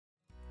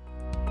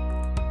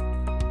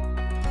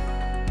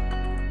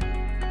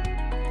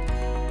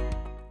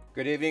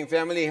Good evening,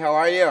 family. How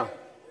are you?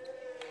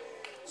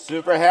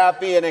 Super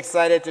happy and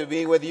excited to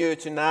be with you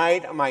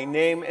tonight. My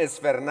name is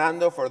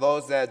Fernando. For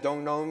those that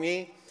don't know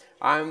me,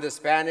 I'm the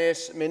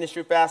Spanish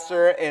ministry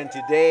pastor, and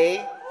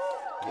today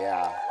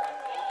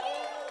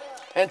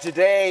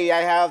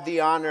I have the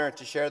honor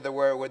to share the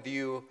word with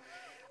you.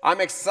 I'm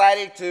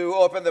excited to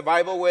open the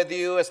Bible with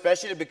you,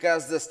 especially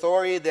because the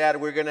story that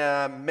we're going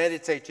to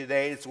meditate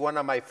today is one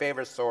of my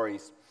favorite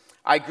stories.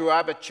 I grew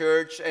up at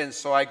church, and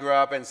so I grew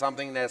up in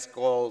something that's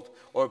called,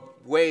 or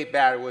way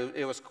back,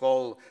 it was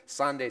called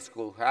Sunday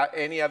school.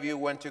 Any of you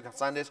went to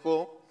Sunday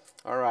school?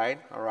 All right,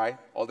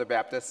 all the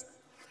Baptists.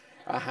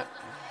 But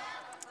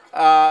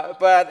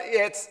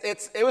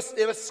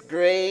it was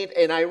great,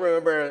 and I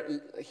remember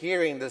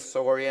hearing this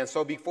story. And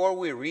so before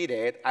we read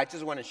it, I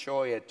just want to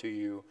show it to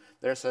you.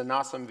 There's an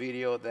awesome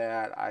video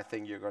that I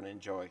think you're going to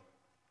enjoy.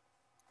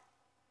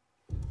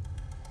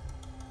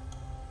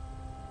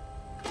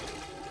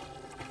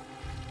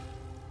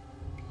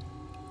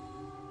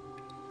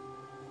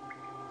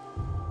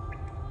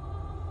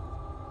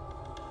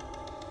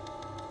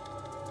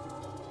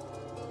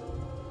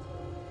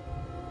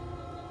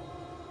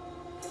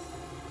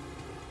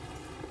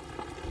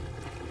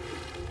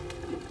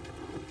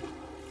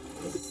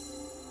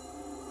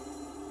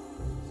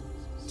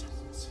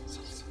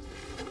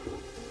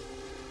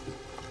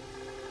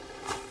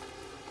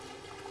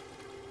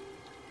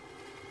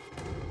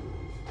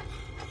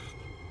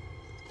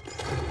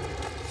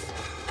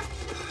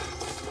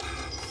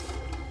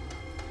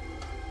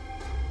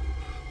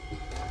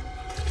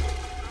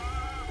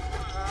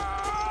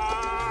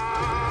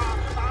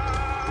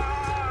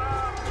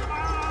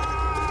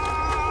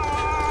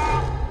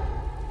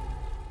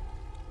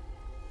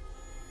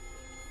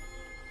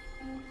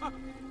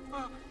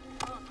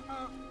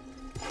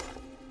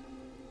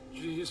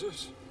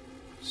 Jesus,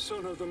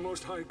 Son of the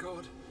Most High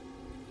God,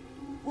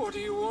 what do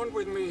you want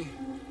with me?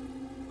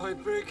 I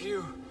beg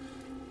you,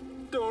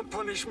 don't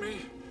punish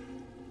me.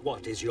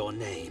 What is your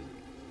name?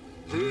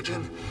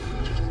 Legion.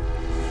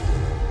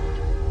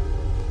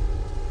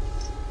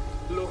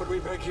 Lord, we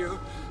beg you,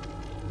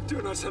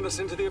 do not send us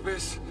into the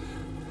abyss.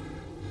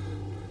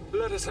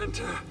 Let us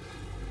enter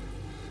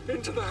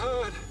into the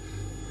herd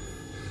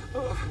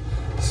of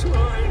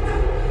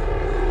swine.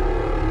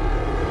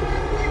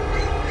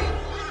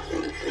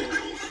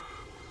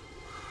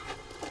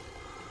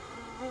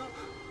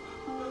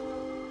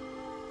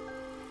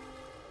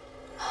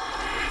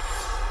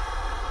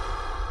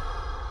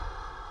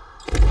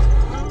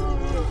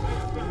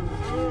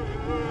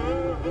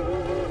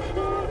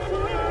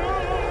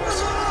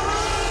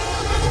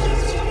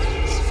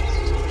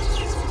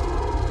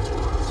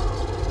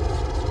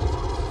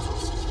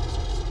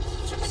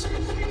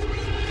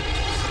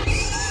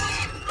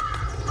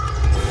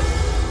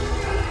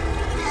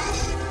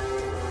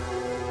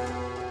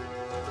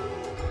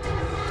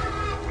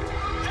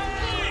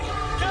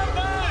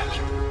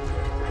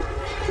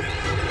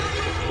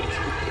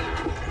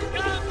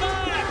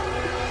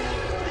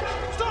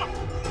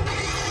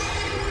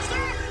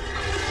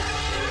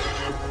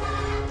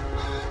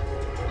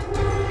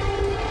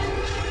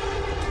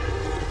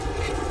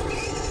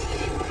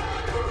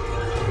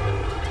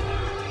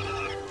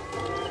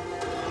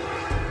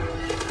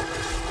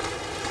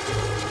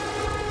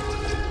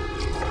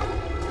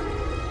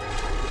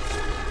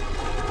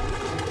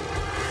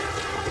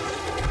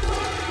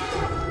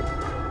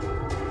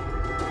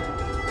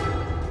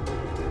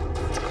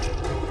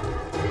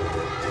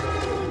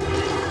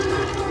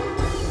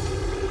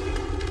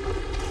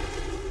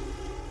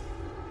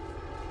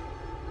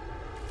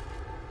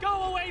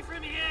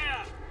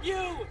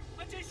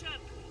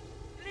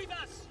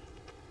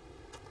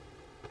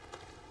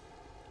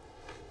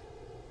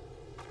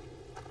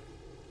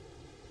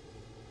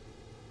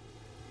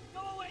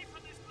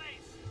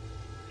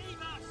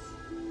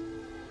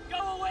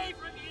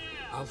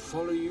 I'll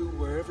follow you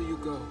wherever you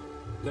go.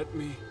 Let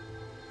me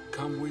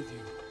come with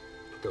you.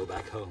 Go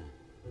back home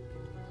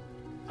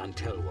and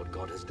tell what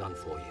God has done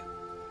for you.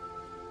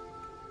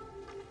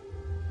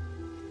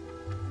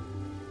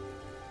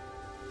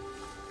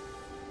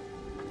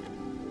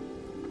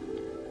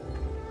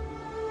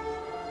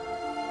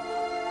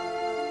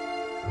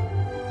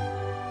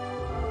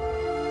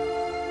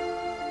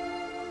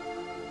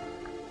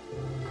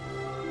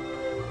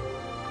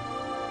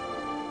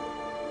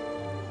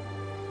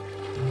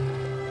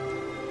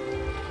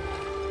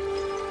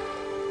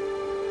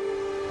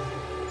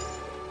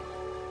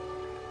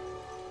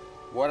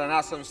 What an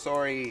awesome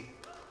story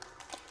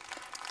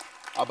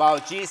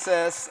about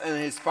Jesus and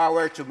his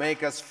power to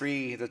make us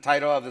free. The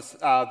title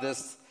of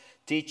this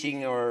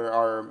teaching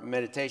or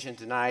meditation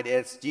tonight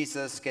is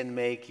Jesus Can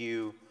Make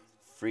You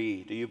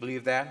Free. Do you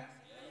believe that?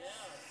 Yes.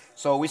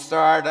 So we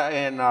start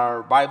in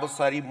our Bible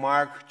study,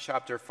 Mark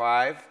chapter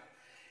 5.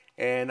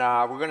 And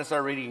we're going to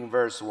start reading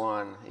verse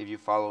 1, if you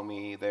follow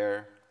me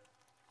there.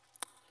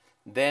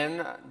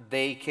 Then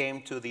they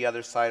came to the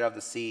other side of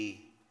the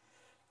sea,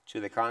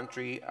 to the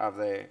country of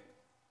the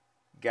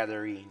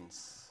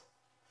Gadarenes.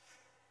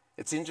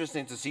 It's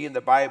interesting to see in the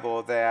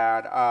Bible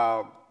that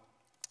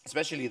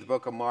especially the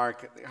book of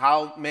Mark,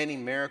 how many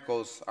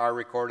miracles are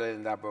recorded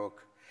in that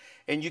book.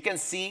 And you can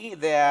see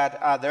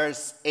that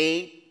there's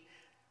 8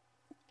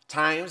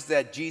 times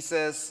that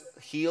Jesus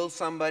heals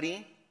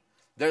somebody.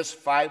 There's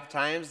 5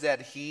 times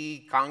that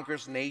he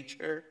conquers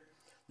nature.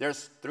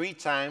 There's 3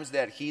 times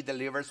that he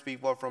delivers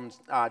people from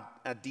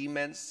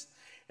demons.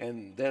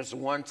 And there's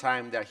 1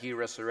 time that he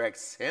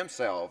resurrects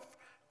himself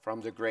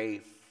from the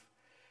grave.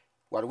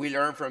 What we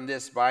learn from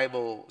this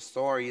Bible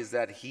story is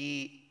that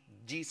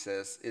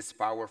Jesus is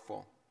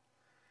powerful.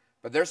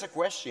 But there's a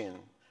question.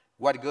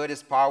 What good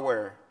is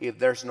power if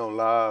there's no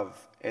love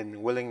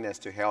and willingness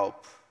to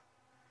help?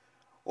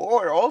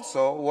 Or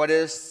also, what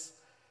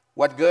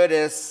good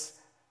is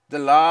the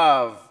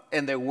love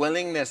and the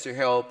willingness to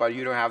help, but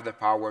you don't have the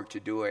power to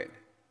do it?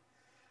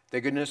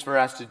 The good news for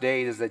us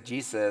today is that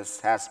Jesus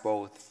has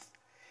both.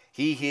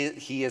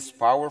 He is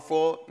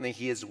powerful and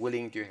he is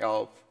willing to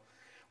help.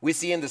 We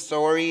see in the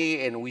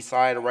story, and we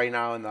saw it right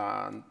now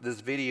in this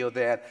video,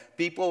 that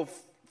people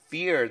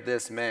feared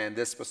this man,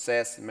 this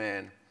possessed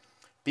man.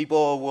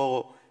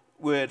 People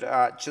would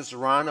just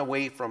run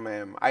away from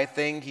him. I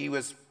think he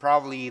was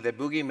probably the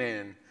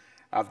boogeyman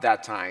of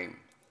that time.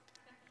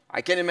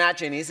 I can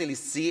imagine easily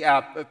see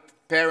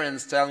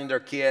parents telling their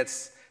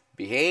kids,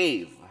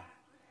 behave,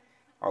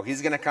 or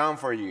he's going to come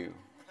for you.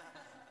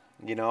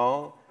 You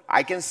know,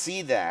 I can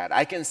see that.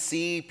 I can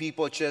see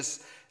people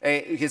just,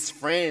 his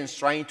friends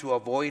trying to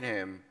avoid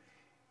him.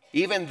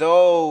 Even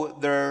though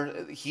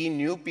he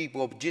knew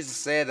people, Jesus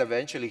said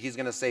eventually he's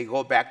going to say,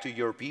 go back to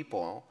your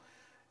people.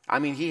 I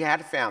mean, he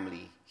had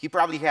family. He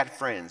probably had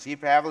friends. He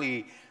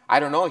probably, I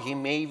don't know,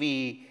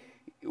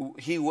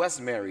 he was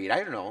married.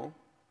 I don't know.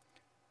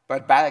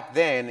 But back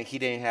then, he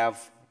didn't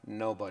have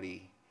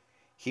nobody.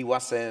 He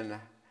was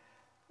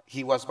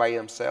by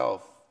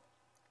himself.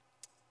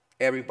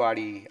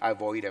 Everybody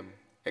avoided him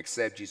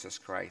except Jesus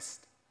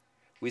Christ.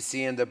 We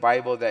see in the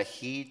Bible that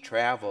he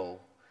traveled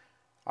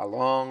a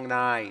long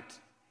night.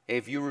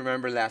 If you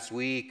remember last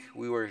week,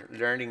 we were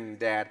learning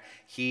that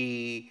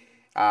he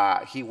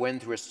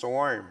went through a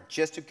storm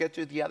just to get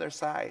to the other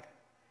side.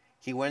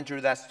 He went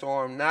through that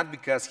storm not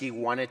because he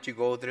wanted to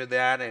go through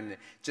that and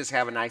just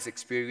have a nice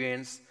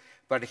experience,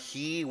 but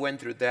he went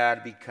through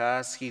that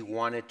because he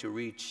wanted to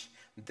reach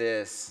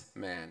this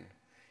man.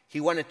 He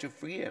wanted to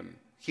free him.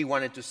 He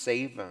wanted to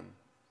save him.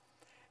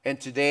 And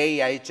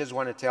today, I just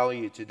want to tell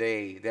you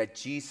today that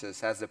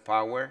Jesus has the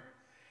power,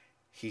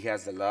 he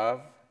has the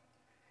love,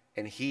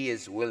 and he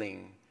is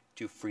willing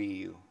to free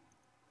you.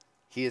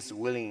 He is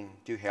willing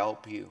to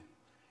help you.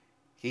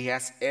 He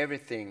has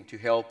everything to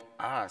help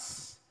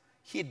us.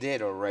 He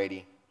did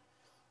already.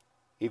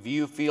 If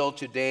you feel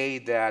today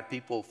that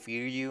people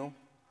fear you,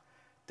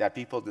 that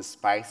people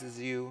despises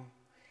you,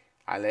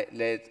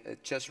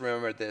 just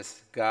remember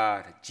this.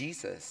 God,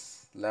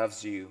 Jesus,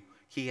 loves you.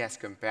 He has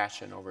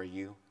compassion over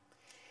you.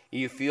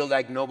 You feel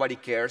like nobody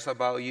cares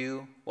about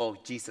you? Well,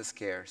 Jesus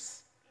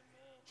cares.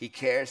 He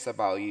cares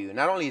about you.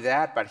 Not only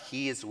that, but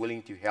he is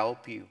willing to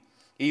help you.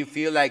 If you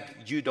feel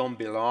like you don't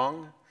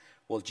belong,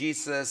 well,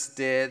 Jesus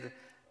did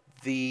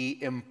the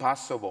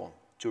impossible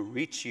to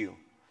reach you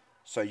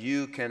so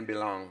you can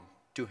belong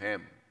to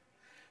him,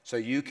 so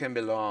you can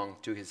belong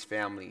to his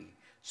family,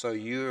 so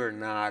you're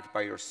not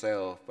by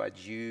yourself,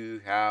 but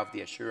you have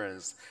the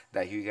assurance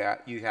that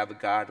you have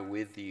God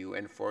with you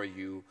and for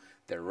you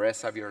the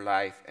rest of your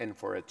life and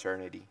for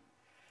eternity.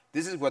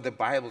 This is what the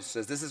Bible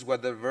says. This is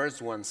what the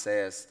verse 1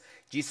 says.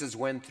 Jesus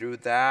went through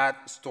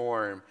that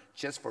storm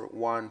just for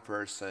one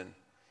person.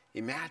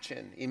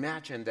 Imagine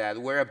that.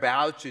 We're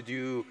about to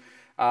do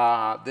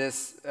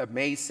this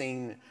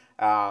amazing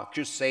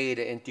crusade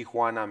in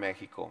Tijuana,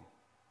 Mexico.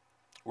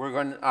 We're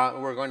going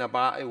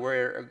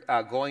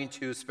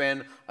to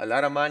spend a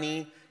lot of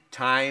money,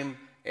 time,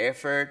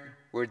 effort.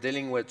 We're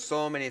dealing with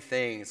so many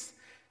things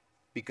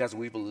because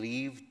we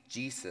believe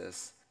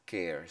Jesus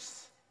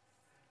cares.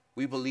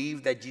 We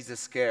believe that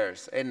Jesus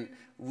cares. And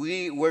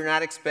we're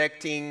not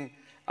expecting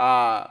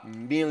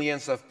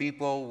millions of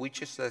people. We're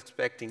just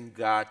expecting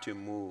God to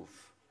move.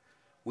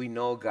 We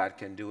know God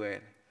can do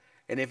it.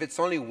 And if it's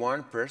only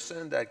one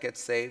person that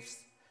gets saved,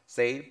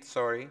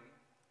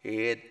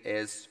 it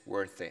is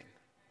worth it.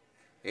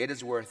 It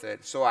is worth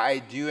it. So I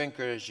do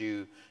encourage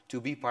you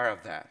to be part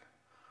of that.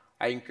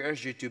 I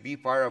encourage you to be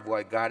part of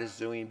what God is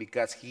doing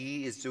because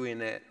he is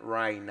doing it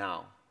right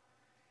now.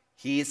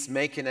 He is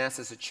making us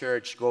as a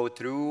church go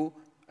through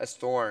a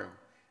storm.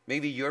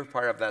 Maybe you're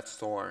part of that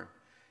storm.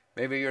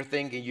 Maybe you're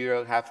thinking you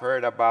have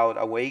heard about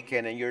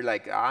Awaken and you're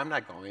like, I'm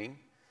not going,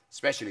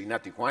 especially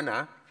not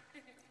Tijuana,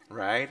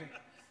 right?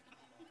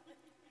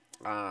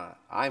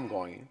 I'm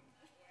going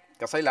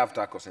because I love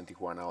tacos in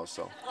Tijuana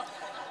also.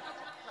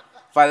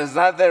 But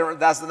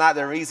that's not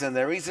the reason.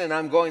 The reason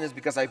I'm going is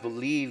because I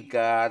believe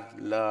God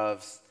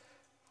loves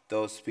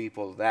those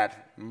people,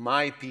 that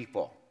my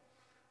people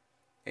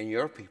and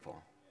your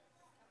people.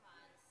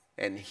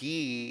 And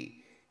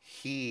he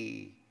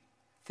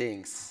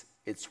thinks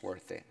it's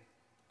worth it.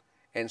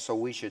 And so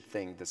we should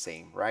think the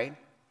same, right?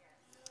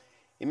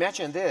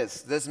 Imagine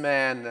this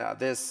man,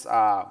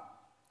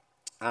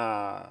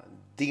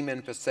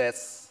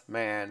 demon-possessed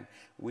man.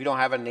 We don't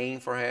have a name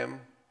for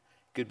him.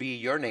 Could be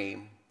your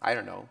name. I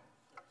don't know.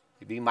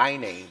 Could be my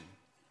name.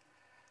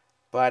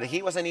 But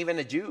he wasn't even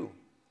a Jew.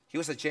 He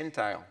was a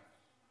Gentile.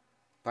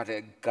 But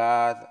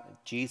God,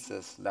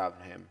 Jesus,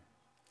 loved him.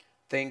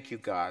 Thank you,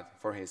 God,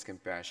 for his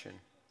compassion.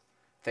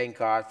 Thank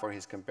God for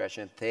his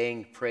compassion.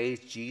 Praise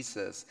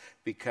Jesus,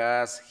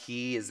 because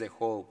he is the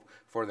hope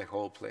for the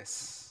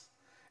hopeless.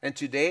 And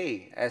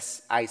today,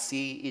 as I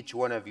see each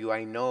one of you,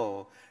 I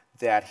know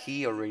that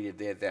he already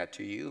did that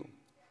to you.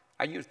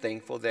 Are you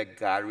thankful that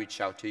God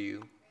reached out to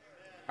you?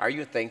 Are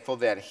you thankful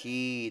that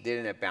he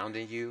didn't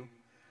abandon you?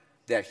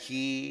 That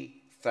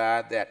he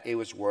thought that it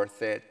was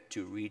worth it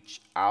to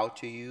reach out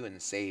to you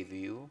and save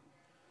you?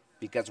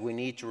 Because we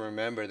need to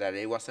remember that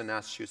it wasn't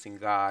us choosing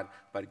God,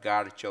 but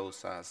God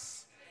chose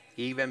us,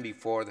 even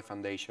before the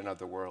foundation of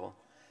the world.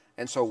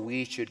 And so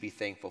we should be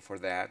thankful for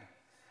that.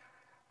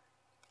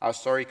 Our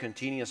story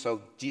continues.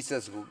 So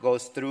Jesus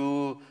goes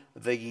through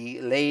the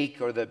lake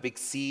or the big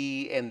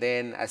sea, and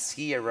then as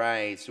he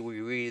arrives,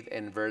 we read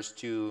in verse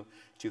 2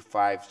 to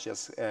 5.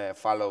 Just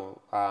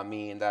follow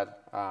me in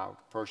that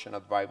portion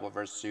of the Bible,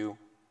 verse 2.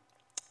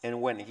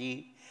 And when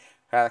he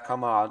had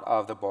come out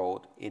of the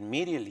boat,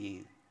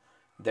 immediately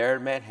there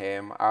met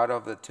him out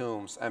of the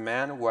tombs a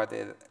man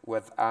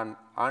with an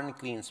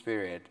unclean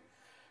spirit,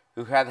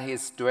 who had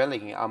his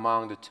dwelling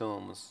among the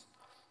tombs.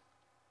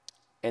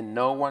 And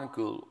no one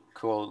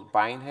could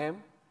bind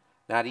him,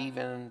 not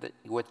even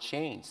with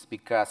chains,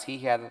 because he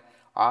had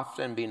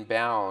often been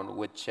bound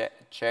with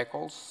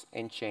shackles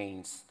and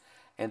chains,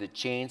 and the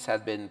chains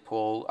had been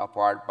pulled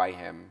apart by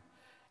him,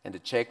 and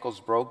the shackles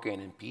broken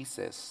in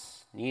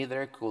pieces.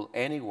 Neither could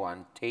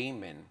anyone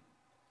tame him.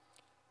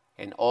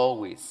 And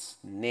always,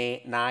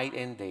 night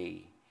and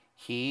day,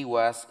 he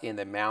was in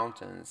the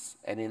mountains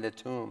and in the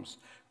tombs,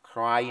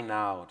 crying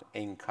out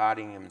and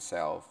cutting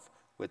himself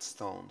with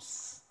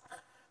stones.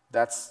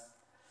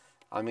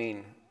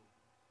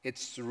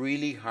 It's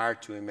really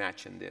hard to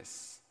imagine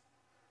this.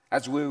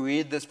 As we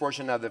read this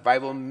portion of the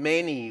Bible,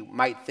 many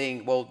might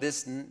think, well,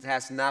 this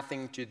has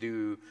nothing to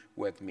do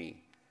with me.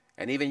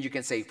 And even you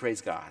can say,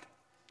 praise God.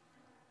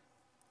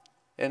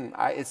 And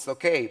it's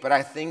okay. But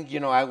I think,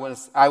 I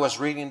was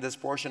reading this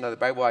portion of the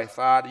Bible, I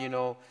thought,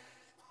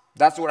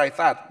 that's what I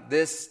thought.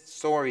 This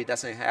story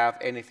doesn't have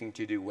anything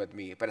to do with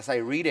me. But as I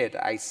read it,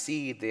 I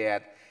see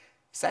that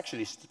it's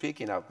actually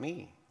speaking of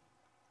me.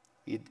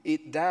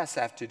 It does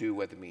have to do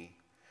with me.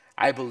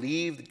 I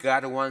believe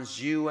God wants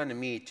you and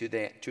me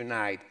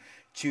tonight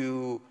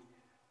to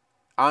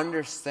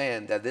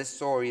understand that this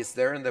story is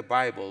there in the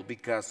Bible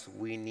because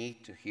we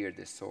need to hear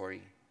this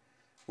story.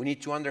 We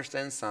need to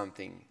understand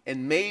something.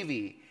 And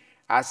maybe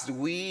as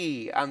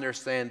we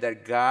understand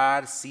that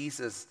God sees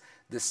us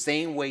the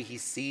same way he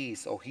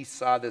sees or he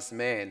saw this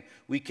man,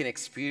 we can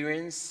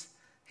experience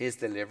his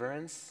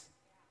deliverance,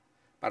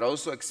 but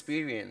also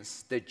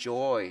experience the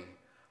joy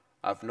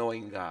of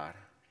knowing God,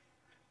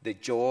 the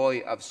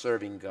joy of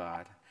serving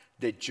God,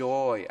 the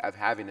joy of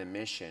having a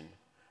mission,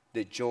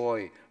 the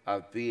joy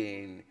of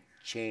being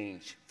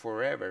changed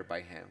forever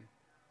by him.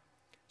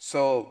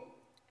 So,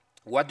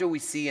 what do we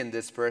see in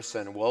this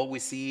person? Well, we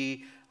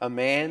see a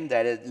man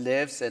that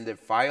lives in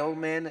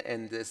defilement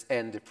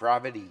and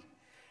depravity.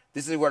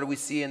 This is what we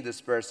see in this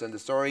person. The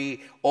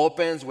story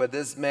opens with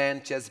this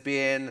man just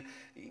being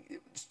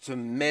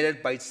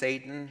submitted by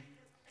Satan.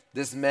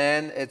 This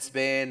man, it's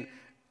been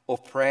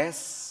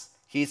oppressed.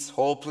 He's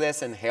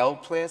hopeless and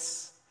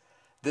helpless.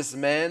 This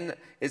man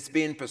is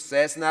being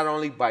possessed not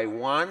only by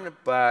one,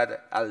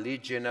 but a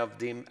legion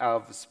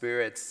of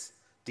spirits,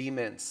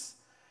 demons.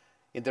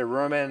 In a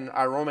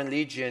Roman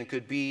legion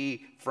could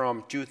be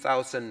from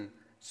 2,000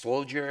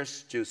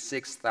 soldiers to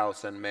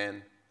 6,000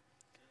 men.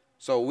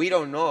 So we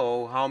don't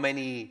know how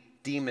many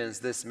demons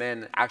this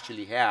man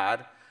actually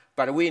had,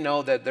 but we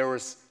know that there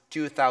was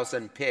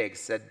 2,000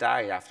 pigs that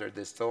died after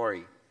this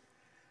story.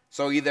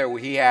 So either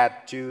he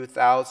had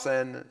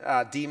 2,000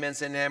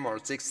 demons in him or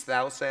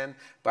 6,000,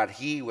 but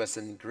he was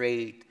in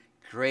great,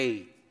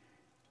 great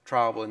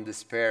trouble and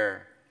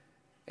despair.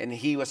 And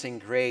he was in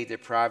great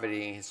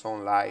depravity in his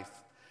own life.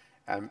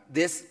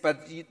 This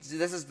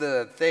is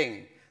the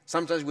thing.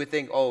 Sometimes we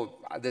think, oh,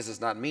 this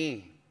is not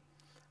me.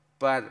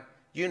 But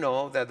you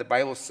know that the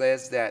Bible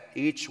says that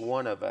each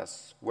one of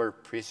us were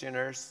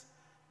prisoners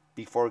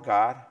before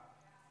God.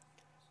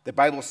 The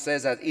Bible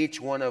says that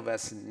each one of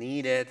us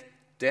needed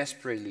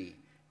desperately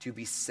to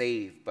be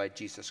saved by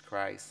Jesus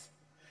Christ.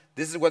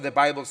 This is what the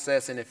Bible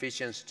says in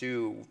Ephesians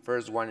 2,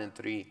 verse 1 and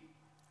 3.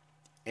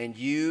 And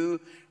you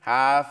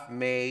have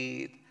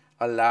made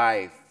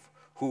alive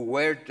who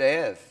were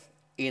dead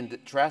in the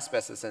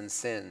trespasses and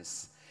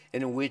sins,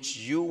 in which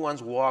you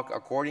once walked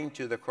according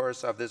to the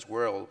course of this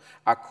world,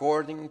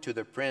 according to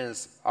the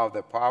prince of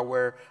the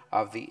power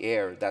of the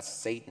air, that's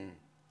Satan,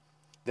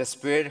 the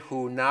spirit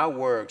who now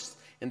works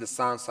in the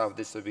sons of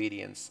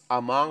disobedience,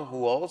 among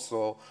who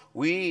also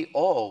we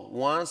all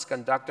once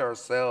conducted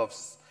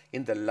ourselves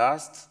in the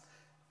lusts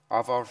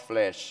of our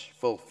flesh,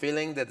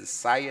 fulfilling the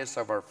desires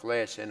of our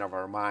flesh and of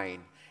our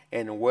mind,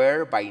 and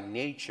were by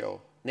nature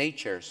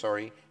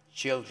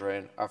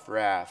children of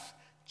wrath,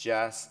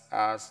 just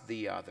as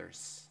the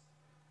others.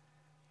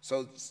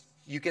 So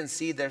you can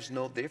see there's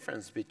no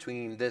difference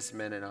between this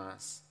man and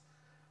us.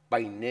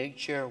 By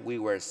nature, we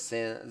were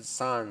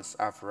sons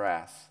of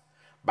wrath.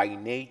 By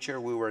nature,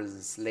 we were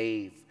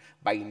enslaved.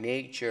 By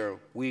nature,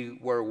 we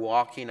were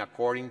walking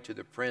according to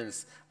the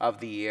prince of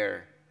the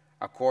air,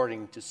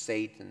 according to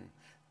Satan.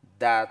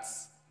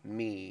 That's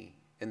me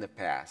in the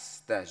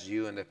past. That's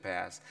you in the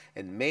past.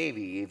 And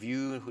maybe if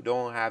you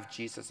don't have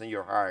Jesus in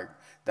your heart,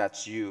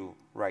 that's you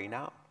right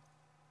now.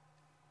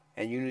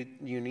 And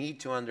you need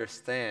to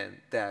understand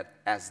that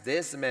as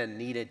this man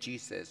needed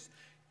Jesus,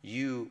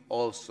 you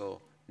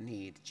also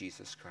need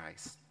Jesus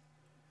Christ.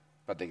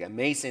 But the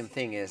amazing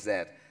thing is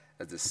that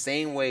the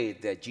same way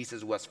that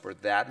Jesus was for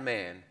that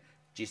man,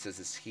 Jesus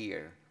is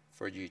here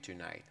for you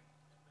tonight.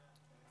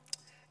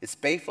 It's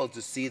painful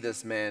to see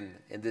this man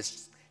in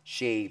this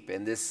shape,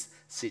 in this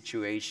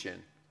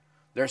situation.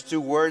 There's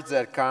two words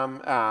that come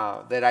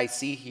that I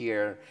see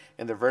here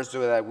in the verse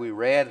that we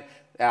read: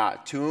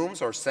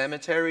 tombs or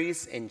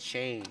cemeteries and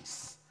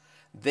chains.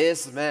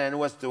 This man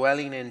was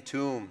dwelling in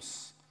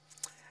tombs.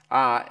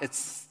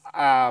 It's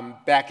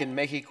back in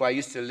Mexico. I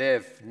used to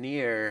live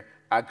near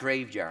a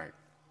graveyard,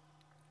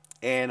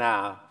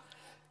 and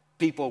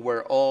people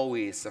were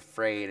always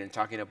afraid and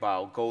talking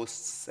about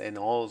ghosts and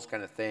all those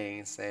kind of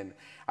things. And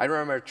I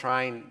remember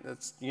trying,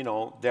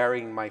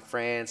 daring my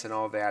friends and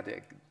all that,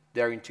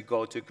 daring to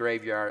go to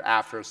graveyard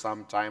after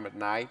some time at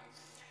night,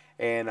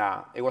 and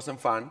it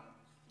wasn't fun.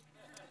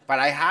 But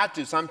I had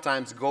to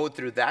sometimes go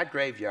through that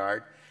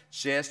graveyard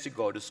just to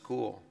go to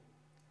school.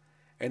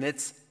 And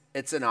it's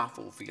an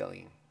awful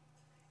feeling.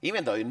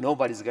 Even though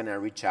nobody's going to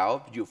reach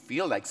out, you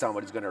feel like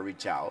somebody's going to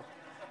reach out,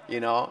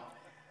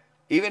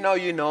 Even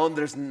though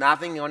there's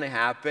nothing going to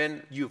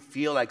happen, you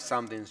feel like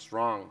something's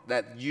wrong,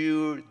 that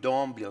you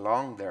don't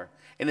belong there.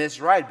 And it's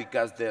right,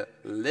 because the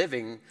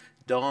living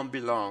don't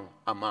belong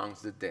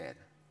amongst the dead.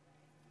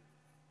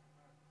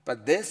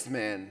 But this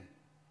man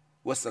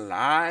was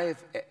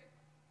alive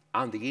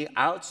on the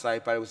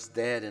outside, but was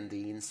dead in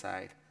the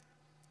inside.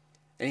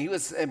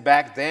 And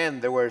back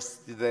then, there was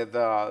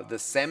the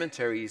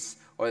cemeteries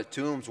or the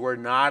tombs were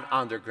not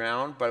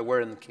underground, but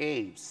were in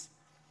caves.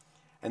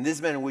 And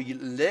this man would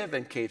live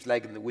in caves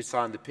like we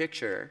saw in the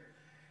picture.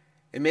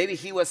 And maybe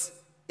he was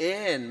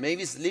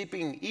maybe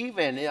sleeping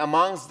even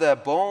amongst the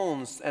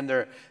bones and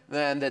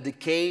the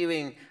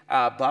decaying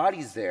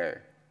bodies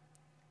there.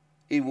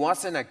 It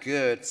wasn't a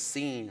good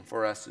scene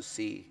for us to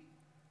see.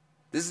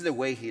 This is the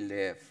way he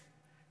lived.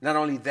 Not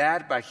only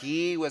that, but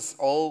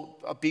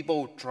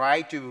people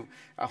tried to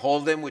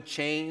hold him with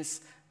chains,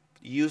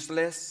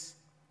 useless.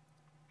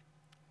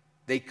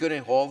 They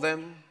couldn't hold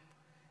them.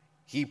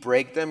 He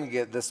broke them.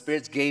 The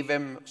spirits gave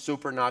him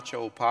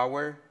supernatural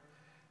power.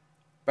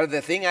 But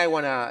the thing I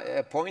want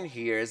to point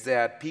here is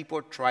that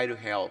people try to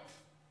help.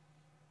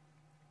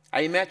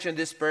 I imagine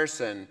this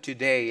person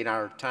today in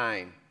our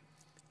time.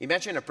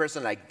 Imagine a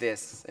person like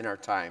this in our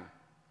time.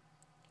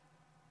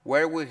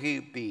 Where would he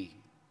be?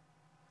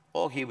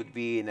 Oh, he would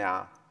be in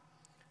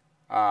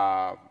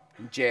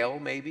jail,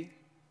 maybe.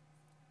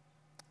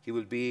 He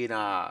would be in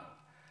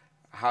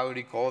how do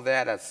you call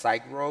that? A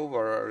psych row,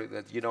 or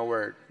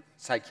where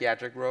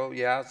psychiatric row,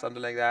 yeah,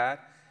 something like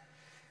that.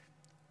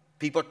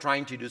 People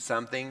trying to do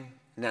something,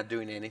 not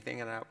doing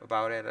anything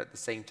about it at the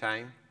same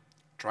time.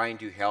 Trying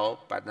to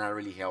help, but not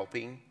really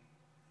helping.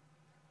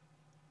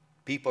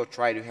 People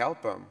try to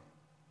help him.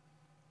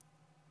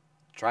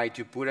 Try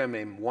to put him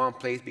in one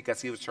place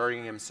because he was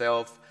hurting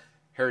himself,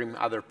 hurting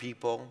other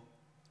people,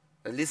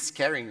 at least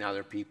scaring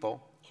other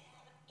people.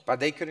 But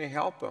they couldn't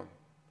help him.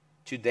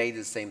 Today,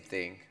 the same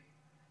thing.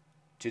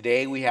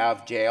 Today, we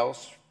have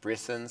jails,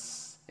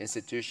 prisons,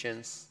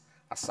 institutions,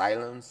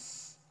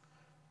 asylums.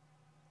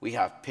 We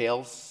have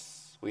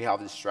pills. We have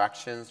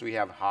distractions. We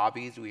have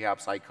hobbies. We have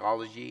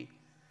psychology.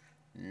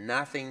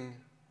 Nothing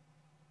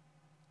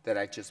that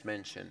I just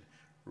mentioned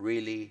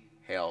really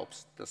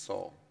helps the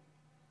soul.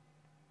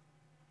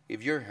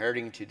 If you're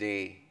hurting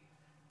today,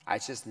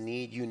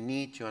 you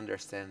need to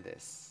understand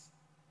this.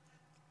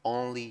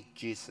 Only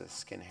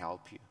Jesus can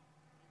help you.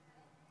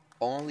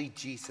 Only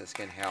Jesus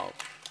can help.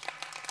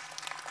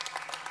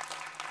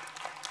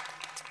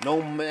 No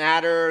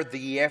matter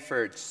the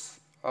efforts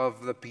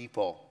of the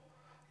people,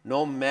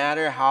 no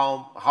matter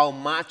how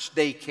much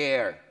they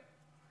caring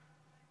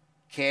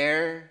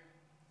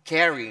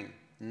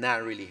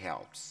not really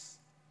helps.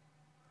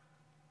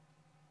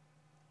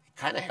 It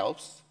kind of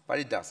helps, but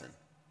it doesn't.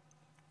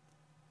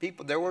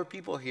 There were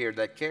people here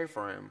that cared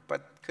for him,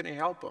 but couldn't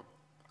help him.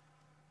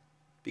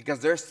 Because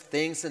there's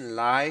things in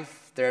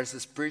life, there's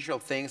spiritual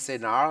things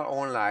in our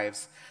own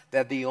lives,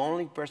 that the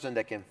only person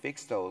that can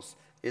fix those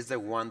is the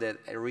one that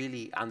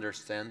really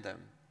understands them.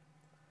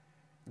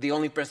 The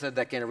only person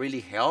that can really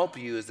help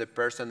you is the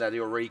person that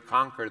already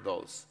conquered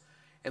those.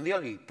 And the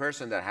only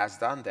person that has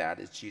done that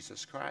is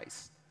Jesus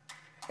Christ.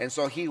 And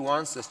so he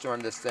wants us to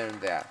understand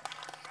that.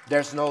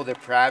 There's no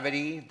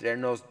depravity,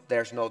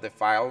 there's no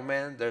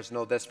defilement, there's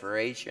no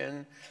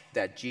desperation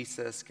that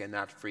Jesus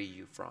cannot free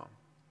you from.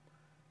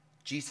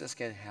 Jesus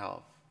can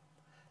help.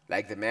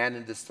 Like the man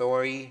in the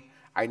story,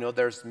 I know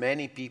there's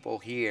many people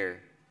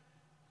here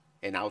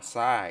and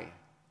outside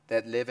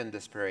that live in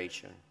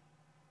desperation.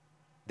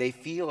 They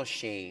feel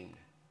ashamed,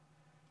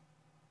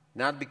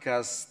 not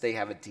because they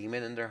have a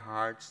demon in their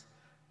hearts,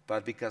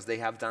 but because they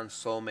have done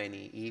so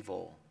many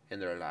evil in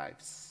their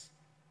lives.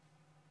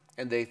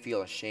 And they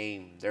feel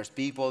ashamed. There's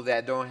people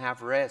that don't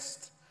have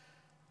rest.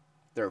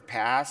 Their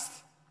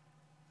past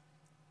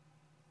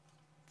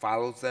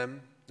follows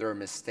them, their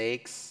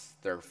mistakes,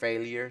 their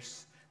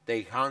failures.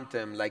 They hunt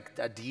them like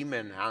a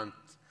demon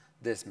hunts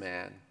this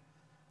man.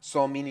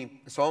 So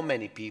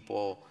many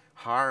people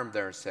harm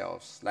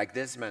themselves, like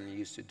this man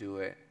used to do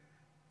it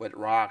with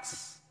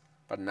rocks.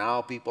 But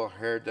now people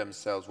hurt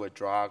themselves with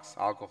drugs,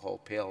 alcohol,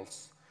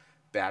 pills,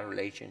 bad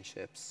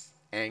relationships,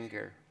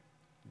 anger,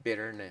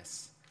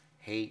 bitterness,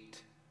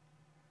 hate.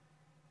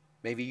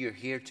 Maybe you're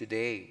here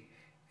today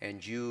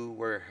and you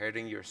were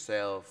hurting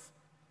yourself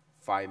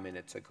 5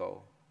 minutes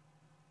ago,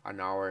 an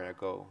hour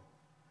ago.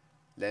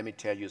 Let me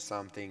tell you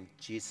something.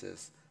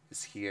 Jesus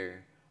is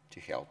here to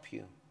help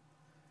you.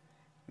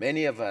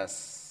 Many of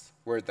us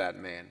were that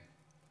man.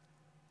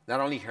 Not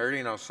only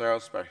hurting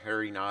ourselves, but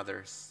hurting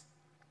others.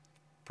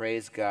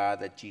 Praise God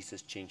that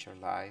Jesus changed our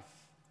life.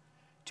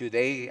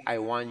 Today, I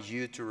want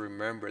you to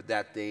remember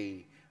that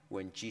day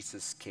when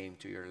Jesus came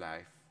to your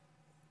life.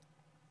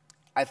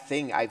 I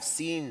think I've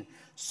seen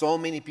so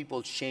many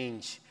people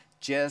change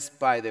just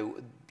by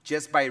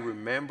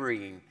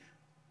remembering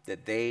the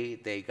day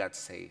they got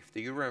saved.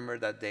 Do you remember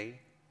that day?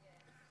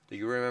 Do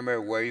you remember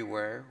where you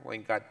were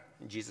when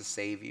Jesus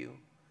saved you?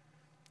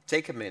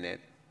 Take a minute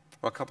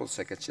or a couple of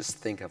seconds, just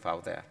think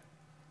about that.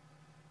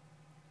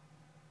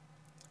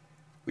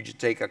 Would you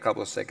take a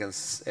couple of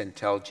seconds and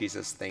tell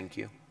Jesus thank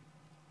you?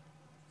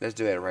 Let's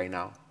do it right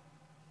now.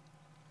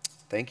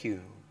 Thank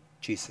you,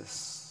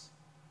 Jesus.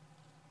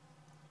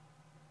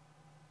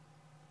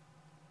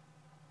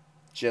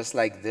 Just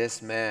like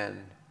this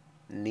man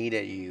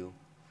needed you,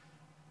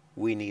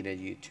 we needed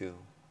you too.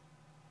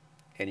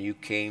 And you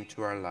came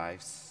to our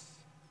lives.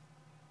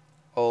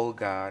 Oh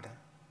God,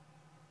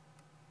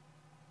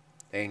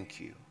 thank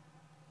you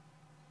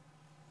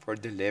for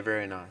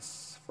delivering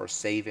us, for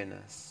saving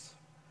us,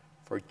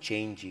 for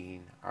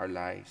changing our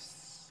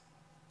lives.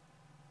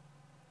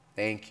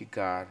 Thank you,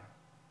 God,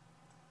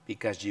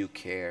 because you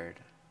cared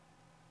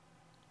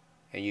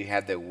and you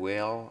had the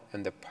will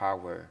and the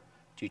power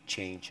to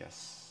change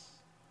us,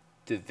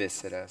 to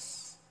visit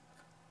us.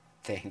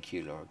 Thank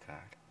you, Lord God.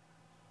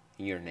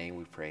 In your name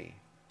we pray.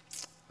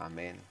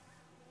 Amen.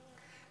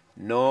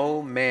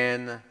 No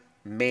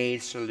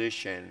man-made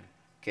solution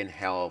can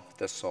help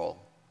the soul.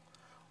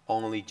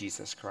 Only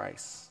Jesus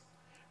Christ.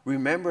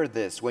 Remember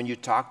this when you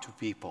talk to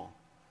people.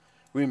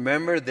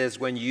 Remember this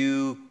when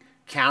you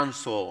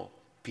counsel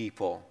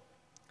people.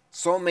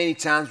 So many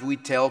times we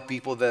tell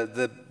people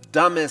the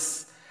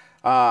dumbest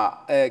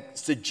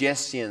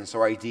suggestions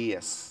or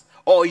ideas.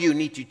 Oh, you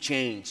need to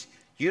change.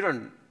 You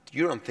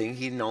don't think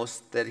he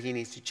knows that he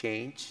needs to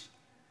change?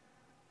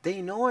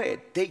 They know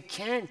it. They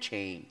can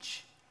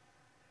change.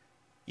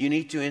 You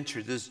need to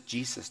introduce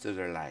Jesus to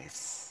their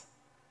lives.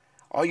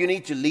 Or you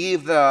need to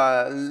live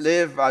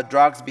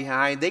drugs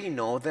behind. They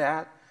know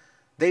that.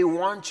 They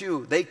want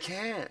you. They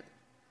can.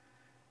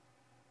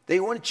 They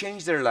want to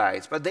change their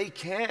lives, but they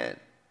can.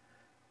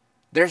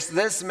 There's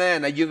this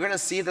man, and you're going to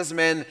see this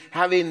man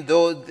having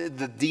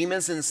the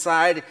demons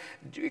inside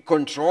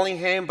controlling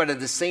him, but at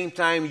the same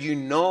time, you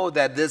know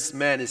that this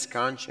man is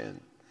conscious,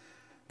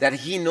 that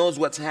he knows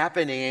what's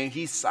happening, and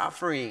he's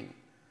suffering.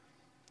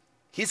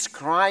 He's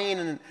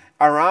crying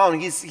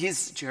around.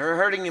 He's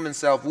hurting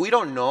himself. We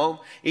don't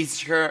know if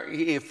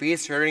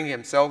he's hurting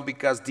himself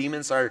because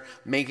demons are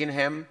making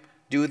him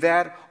do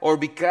that, or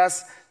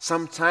because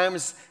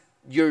sometimes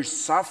you're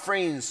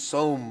suffering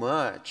so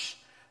much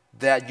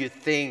that you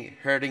think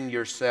hurting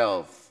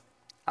yourself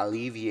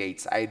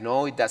alleviates. I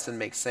know it doesn't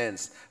make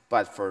sense,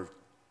 but for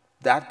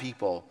that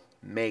people,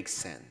 makes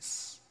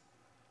sense.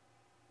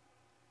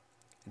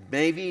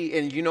 Maybe,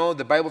 and you know,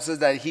 the Bible says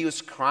that he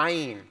was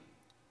crying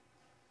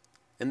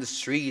in the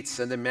streets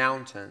and the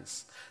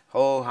mountains.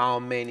 Oh, how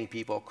many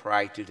people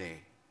cry today.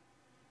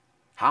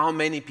 How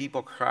many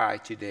people cry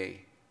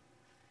today.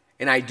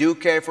 And I do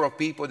care for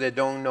people that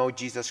don't know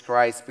Jesus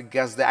Christ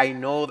because I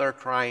know they're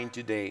crying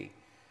today.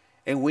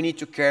 And we need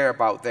to care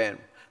about them.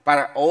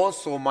 But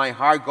also my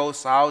heart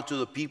goes out to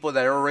the people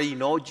that already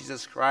know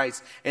Jesus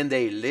Christ and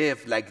they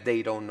live like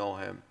they don't know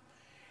him.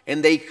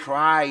 And they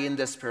cry in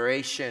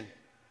desperation.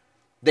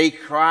 They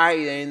cry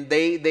and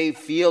they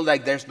feel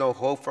like there's no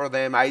hope for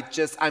them.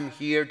 I'm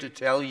here to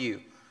tell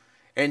you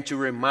and to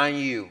remind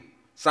you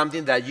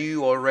something that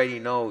you already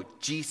know.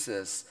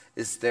 Jesus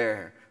is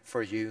there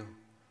for you.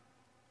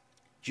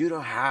 You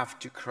don't have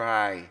to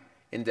cry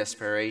in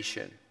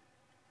desperation.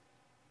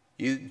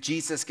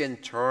 Jesus can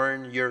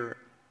turn your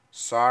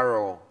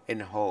sorrow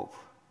in hope.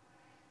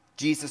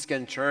 Jesus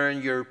can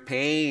turn your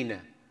pain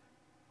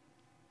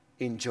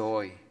in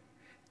joy.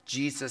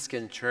 Jesus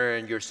can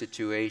turn your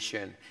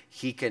situation.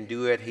 He can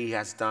do it. He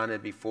has done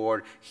it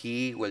before.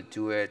 He will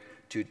do it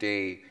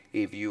today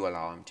if you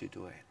allow him to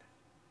do it.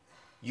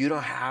 You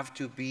don't have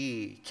to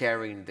be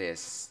carrying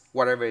this,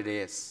 whatever it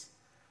is,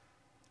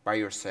 by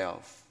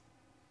yourself.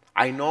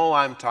 I know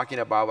I'm talking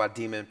about a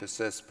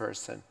demon-possessed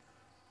person,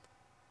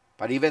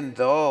 but even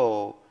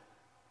though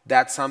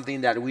that's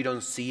something that we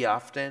don't see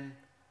often,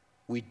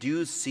 we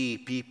do see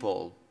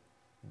people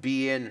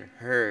being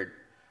hurt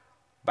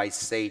by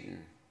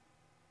Satan.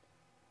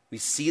 We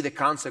see the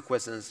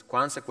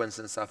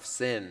consequences of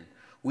sin.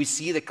 We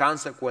see the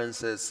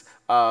consequences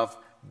of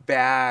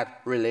bad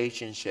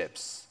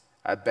relationships,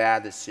 of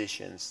bad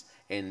decisions,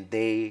 and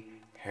they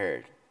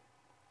hurt.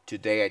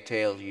 Today I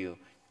tell you,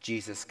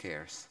 Jesus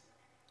cares.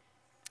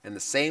 In the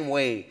same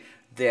way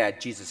that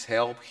Jesus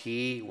helped,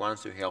 he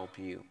wants to help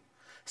you.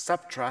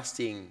 Stop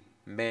trusting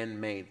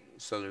man-made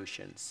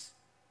solutions.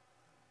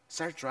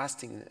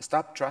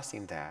 Stop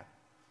trusting that.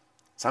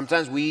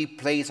 Sometimes we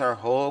place our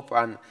hope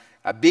on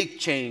a big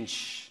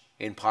change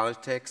in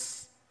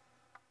politics,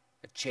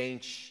 a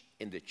change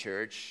in the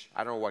church.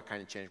 I don't know what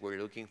kind of change we're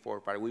looking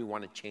for, but we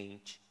want to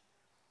change.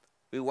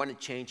 We want to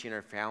change in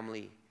our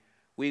family.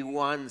 We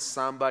want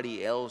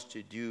somebody else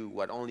to do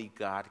what only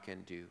God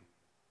can do.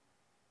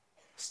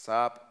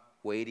 Stop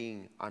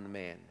waiting on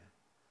men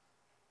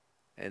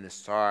and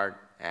start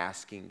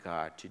asking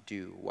God to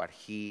do what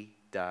he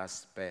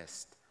does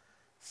best,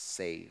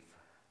 save.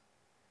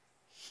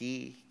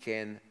 He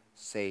can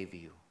save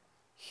you.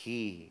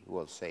 He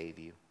will save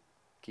you.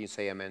 Can you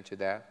say amen to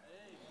that?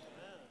 Amen.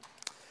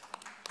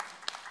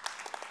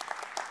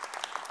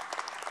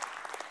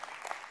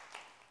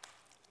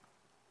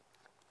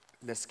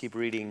 Let's keep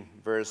reading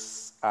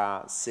verse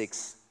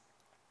 6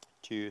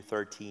 to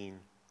 13.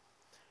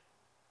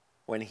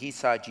 When he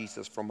saw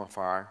Jesus from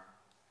afar,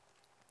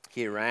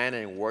 he ran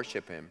and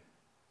worshiped him.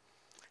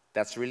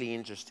 That's really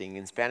interesting.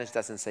 In Spanish, it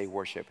doesn't say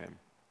worship him.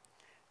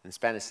 In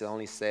Spanish, it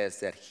only says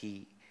that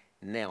he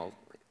knelt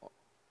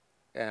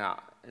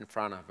in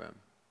front of him.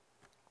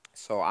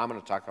 So I'm going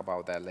to talk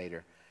about that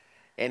later.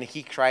 And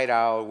he cried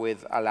out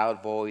with a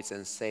loud voice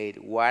and said,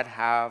 "What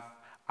have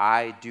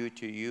I to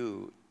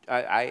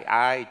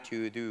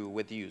do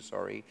with you,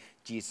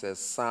 Jesus,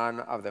 Son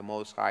of the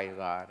Most High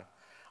God?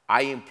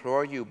 I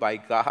implore you by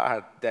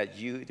God that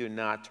you do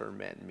not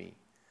torment me."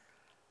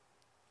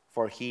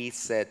 For he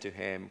said to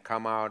him,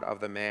 "Come out of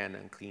the man,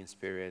 unclean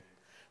spirit."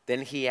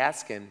 Then he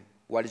asked him,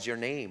 "What is your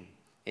name?"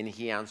 And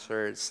he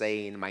answered,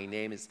 saying, "My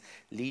name is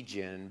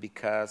Legion,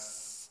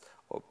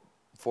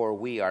 for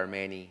we are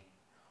many."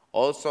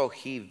 Also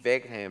he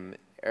begged him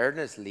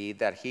earnestly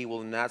that he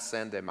will not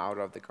send them out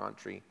of the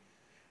country.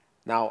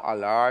 Now a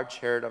large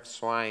herd of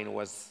swine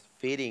was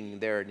feeding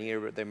there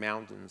near the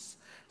mountains.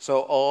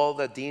 So all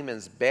the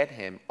demons begged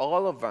him,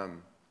 all of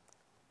them,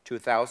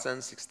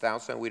 2,000,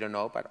 6,000, we don't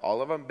know, but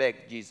all of them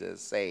begged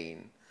Jesus,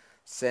 saying,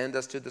 "Send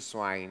us to the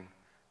swine,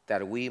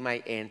 that we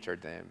might enter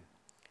them."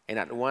 And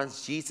at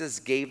once Jesus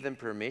gave them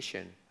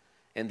permission,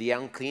 and the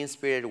unclean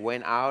spirit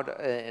went out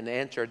and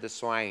entered the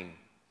swine.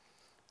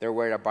 There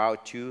were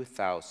about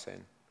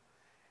 2,000.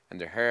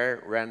 And the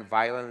herd ran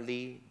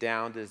violently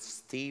down the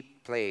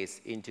steep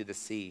place into the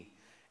sea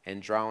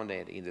and drowned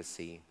it in the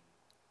sea.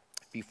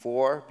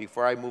 Before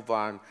I move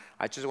on,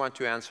 I just want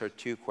to answer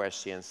two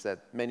questions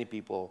that many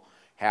people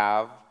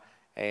have.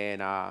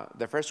 And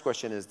the first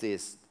question is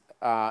this.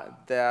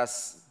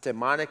 Does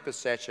demonic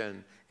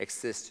possession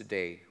exist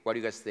today? What do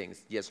you guys think?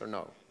 Yes or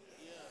no?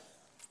 Yes.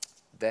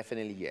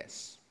 Definitely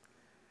yes.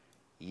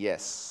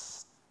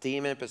 Yes.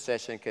 Demon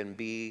possession can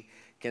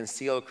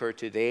still occur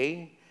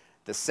today.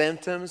 The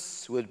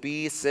symptoms would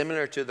be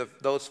similar to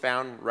those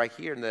found right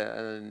here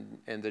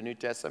in the New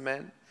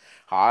Testament.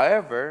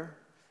 However,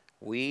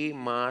 we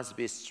must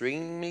be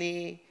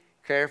extremely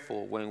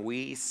careful when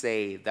we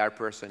say that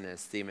person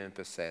is demon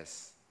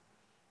possessed.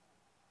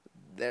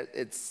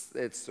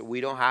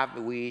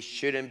 We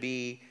shouldn't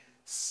be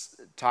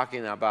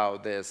talking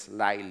about this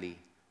lightly.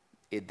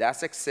 It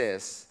does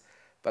exist,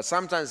 but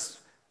sometimes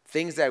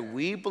things that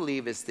we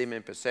believe is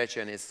demon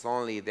possession is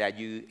only that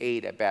you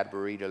ate a bad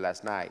burrito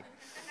last night.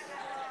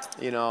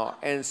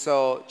 And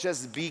so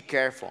just be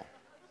careful.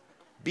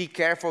 Be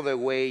careful the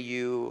way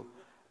you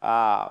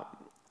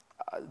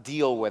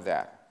deal with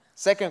that.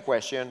 Second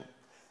question,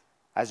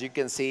 as you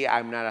can see,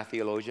 I'm not a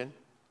theologian.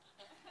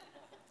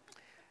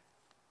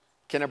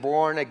 Can a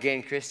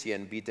born-again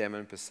Christian be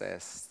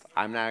demon-possessed?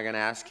 I'm not going to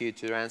ask you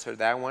to answer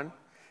that one.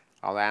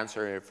 I'll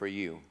answer it for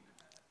you.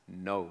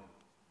 No.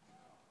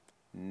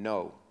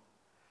 No.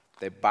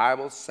 The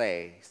Bible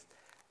says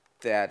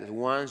that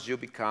once you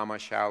become a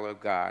child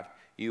of God,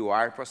 you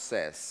are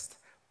possessed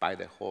by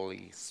the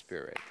Holy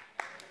Spirit.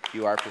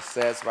 You are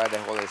possessed by the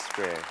Holy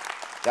Spirit.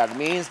 That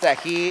means that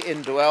he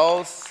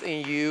indwells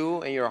in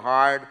you, in your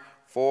heart,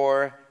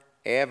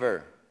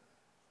 forever.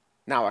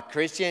 Now, a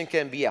Christian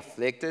can be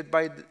afflicted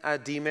by a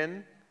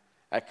demon.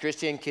 A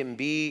Christian can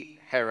be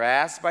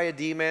harassed by a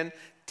demon,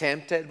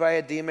 tempted by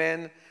a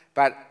demon.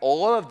 But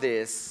all of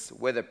this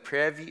with the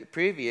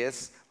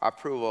previous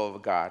approval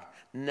of God.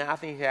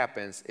 Nothing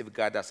happens if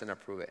God doesn't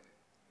approve it.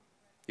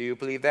 Do you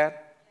believe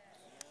that?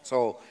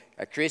 So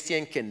a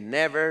Christian can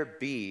never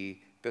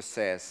be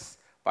possessed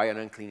by an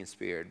unclean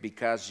spirit,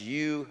 because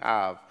you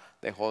have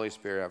the Holy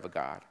Spirit of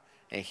God.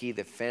 And he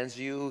defends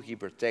you, he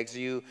protects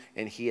you,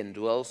 and he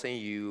indwells in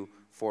you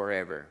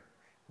forever.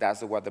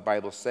 That's what the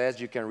Bible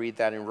says. You can read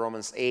that in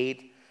Romans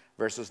 8,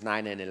 verses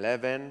 9 and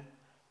 11.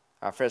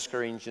 1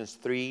 Corinthians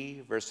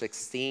 3, verse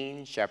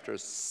 16. Chapter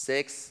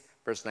 6,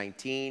 verse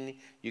 19.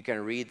 You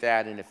can read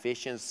that in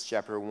Ephesians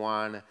chapter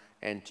 1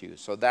 and 2.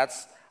 So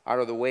that's out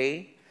of the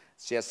way,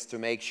 just to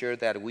make sure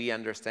that we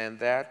understand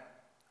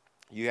that.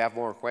 You have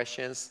more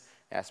questions,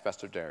 ask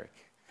Pastor Derek.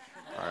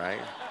 All right?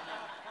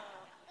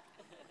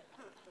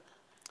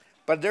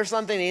 But there's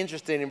something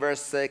interesting in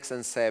verse 6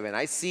 and 7.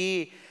 I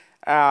see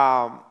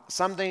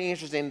something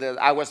interesting that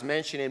I was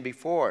mentioning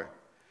before.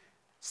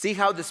 See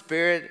how the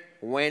Spirit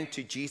went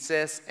to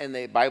Jesus, and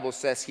the Bible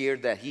says here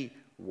that he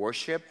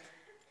worshiped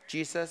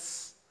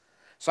Jesus.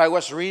 So I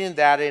was reading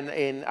that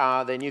in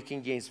the New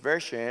King James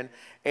Version,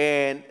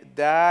 and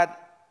that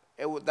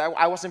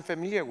I wasn't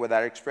familiar with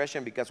that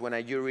expression, because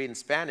when you read in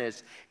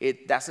Spanish,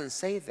 it doesn't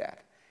say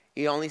that.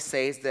 It only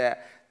says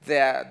that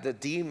the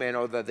demon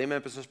or the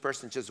demon-possessed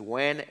person just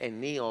went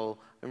and kneeled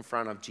in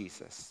front of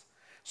Jesus.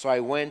 So I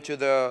went to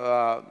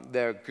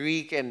the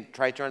Greek and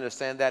tried to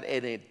understand that,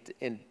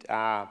 and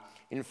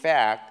in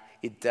fact,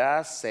 it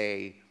does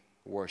say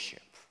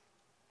worship.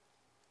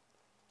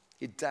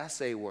 It does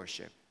say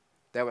worship.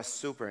 That was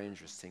super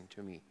interesting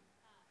to me,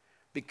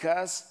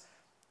 because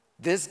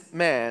this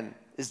man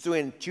is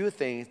doing two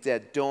things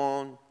that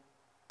don't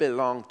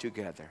belong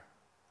together.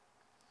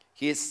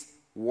 He's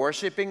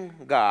worshiping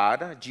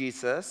God,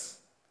 Jesus,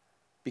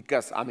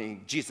 because,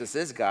 Jesus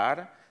is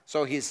God.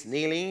 So he's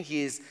kneeling,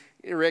 he's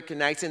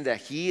recognizing that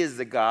he is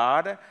the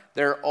God.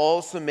 They're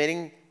all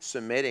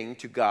submitting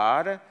to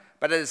God.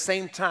 But at the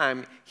same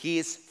time, he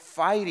is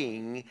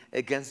fighting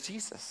against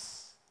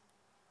Jesus.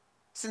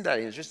 Isn't that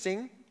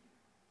interesting?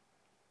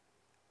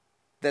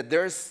 That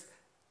there's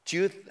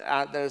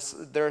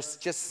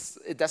just,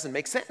 it doesn't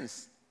make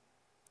sense.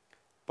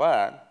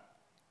 But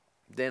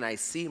then I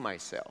see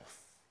myself.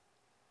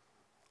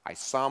 I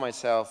saw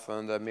myself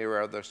in the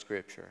mirror of the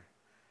scripture,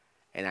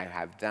 and I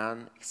have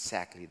done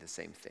exactly the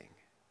same thing.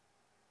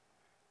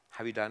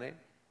 Have you done it?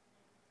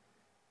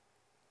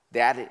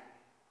 That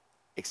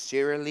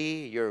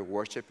exteriorly, you're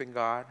worshiping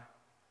God.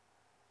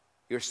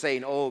 You're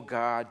saying, oh,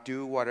 God,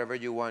 do whatever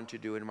you want to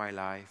do in my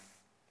life.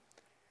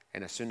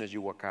 And as soon as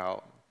you walk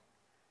out,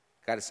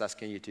 God is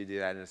asking you to do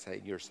that,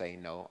 and you're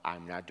saying, no,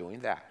 I'm not doing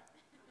that.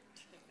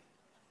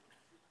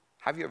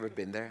 Have you ever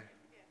been there?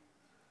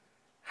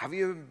 Have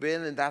you ever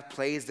been in that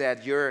place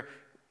that you're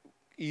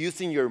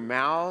using your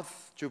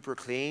mouth to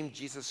proclaim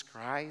Jesus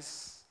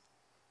Christ,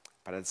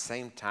 but at the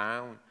same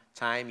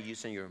time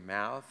using your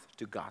mouth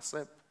to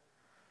gossip?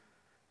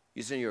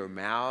 Using your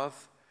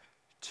mouth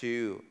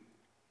to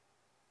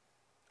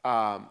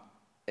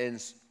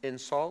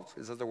insult,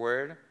 is that the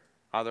word?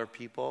 Other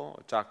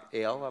people, talk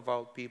ill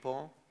about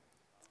people.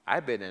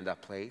 I've been in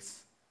that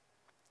place.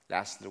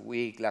 Last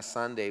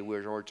Sunday, we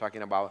were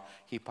talking about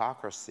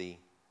hypocrisy.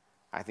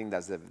 I think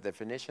that's the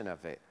definition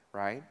of it,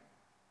 right?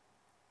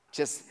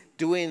 Just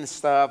doing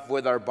stuff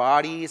with our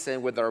bodies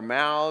and with our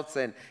mouths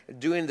and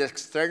doing the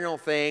external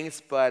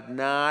things, but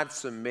not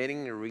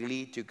submitting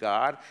really to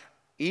God,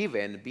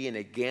 even being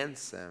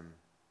against Him.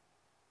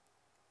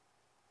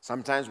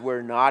 Sometimes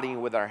we're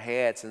nodding with our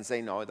heads and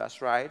saying, no,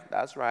 that's right,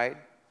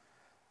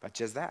 but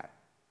just that.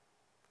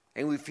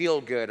 And we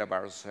feel good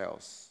about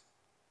ourselves.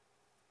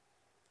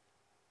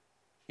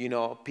 You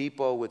know,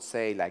 people would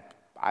say, like,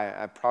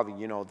 I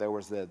probably, there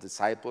was the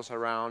disciples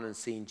around and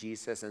seeing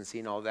Jesus and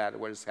seeing all that,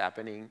 what is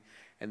happening.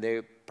 And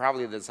the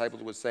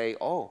disciples would say,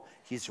 oh,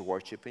 he's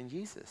worshiping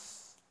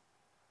Jesus.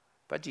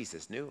 But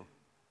Jesus knew.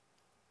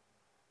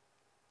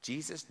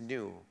 Jesus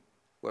knew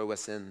what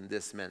was in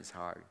this man's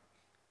heart.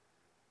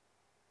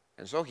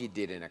 And so he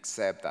didn't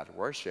accept that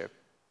worship.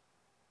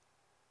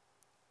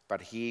 But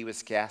he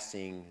was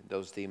casting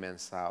those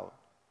demons out.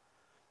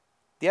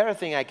 The other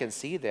thing I can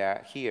see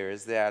here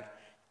is that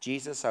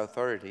Jesus'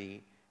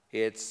 authority,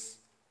 it's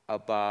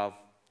above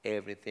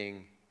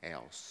everything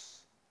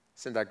else.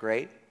 Isn't that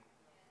great?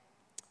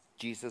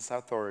 Jesus'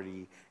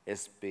 authority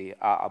is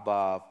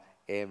above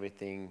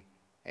everything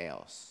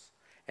else.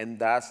 And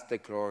that's the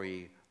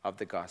glory of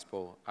the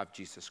gospel of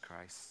Jesus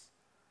Christ.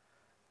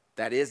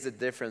 That is the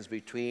difference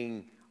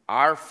between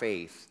our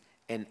faith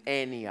and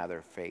any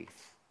other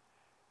faith.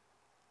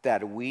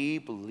 That we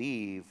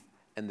believe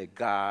in the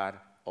God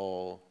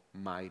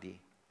Almighty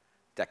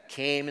that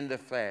came in the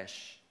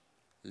flesh,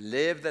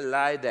 lived the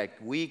life that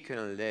we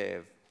couldn't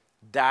live,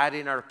 died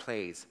in our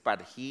place,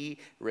 but he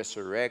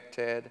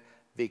resurrected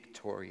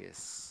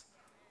victorious.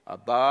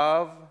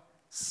 Above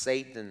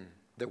Satan,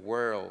 the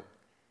world,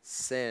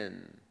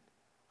 sin,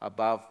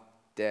 above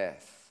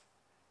death.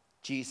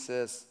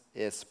 Jesus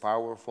is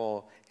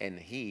powerful, and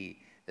he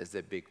is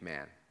the big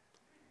man.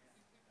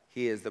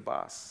 He is the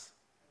boss.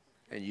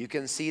 And you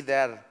can see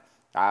that.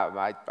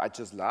 I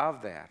just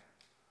love that.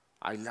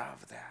 I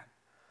love that.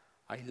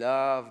 I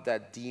love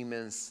that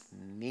demons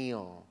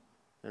kneel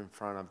in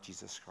front of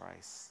Jesus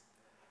Christ.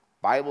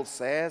 Bible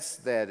says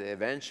that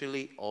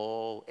eventually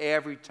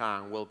every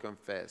tongue will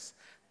confess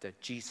that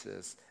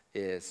Jesus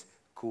is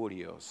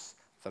Kyrios,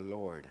 the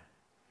Lord.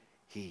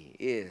 He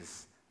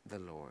is the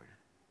Lord.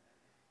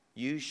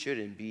 You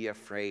shouldn't be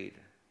afraid.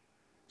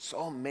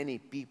 So many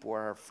people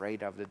are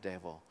afraid of the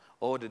devil.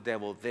 Oh, the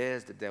devil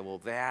this, the devil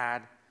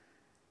that.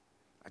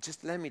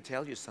 Just let me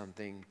tell you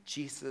something.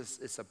 Jesus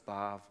is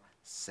above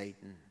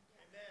Satan.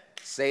 Amen.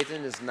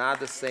 Satan is not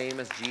the same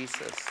as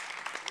Jesus.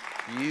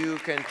 You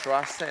can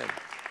trust him.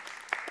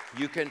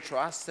 You can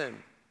trust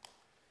him.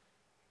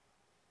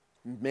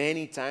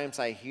 Many times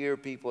I hear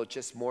people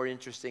just more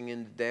interested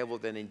in the devil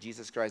than in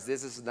Jesus Christ.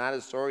 This is not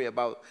a story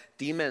about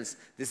demons.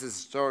 This is a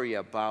story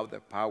about the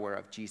power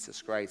of Jesus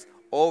Christ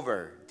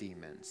over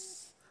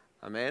demons.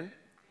 Amen?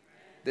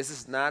 This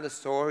is not a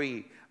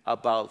story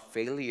about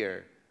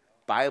failure.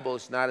 Bible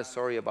is not a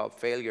story about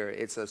failure.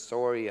 It's a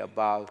story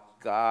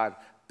about God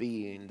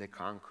being the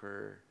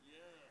conqueror.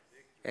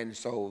 And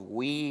so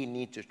we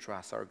need to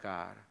trust our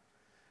God.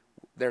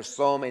 There's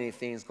so many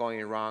things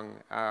going wrong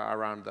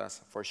around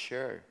us, for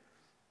sure.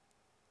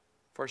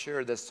 For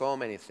sure, there's so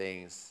many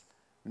things,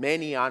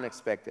 many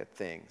unexpected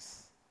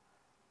things.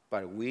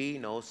 But we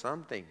know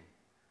something,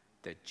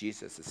 that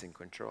Jesus is in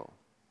control.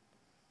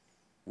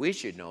 We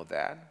should know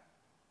that.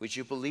 We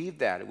should believe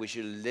that. We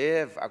should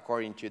live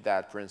according to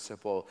that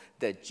principle,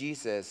 that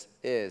Jesus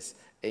is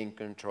in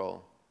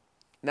control.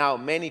 Now,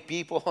 many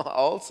people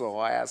also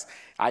I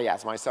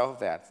ask myself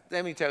that.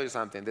 Let me tell you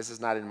something. This is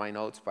not in my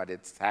notes, but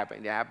it's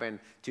happened. It happened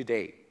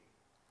today.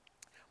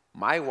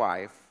 My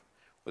wife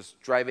was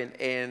driving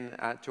in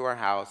to our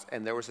house,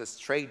 and there was a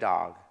stray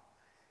dog.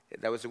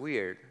 That was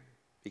weird,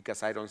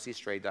 because I don't see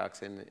stray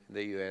dogs in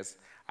the U.S.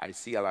 I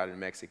see a lot in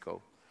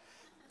Mexico.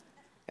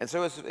 And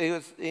so it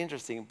was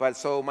interesting. But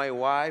so my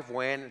wife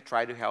went and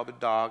tried to help the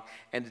dog,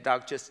 and the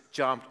dog just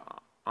jumped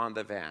on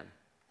the van.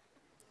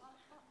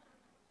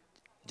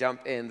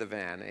 Jumped in the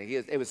van. And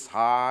it was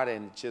hot,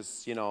 and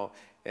just,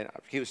 and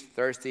he was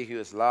thirsty, he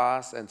was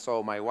lost. And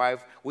so my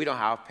wife, we don't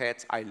have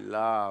pets. I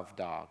love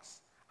dogs.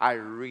 I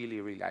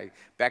really, really,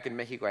 back in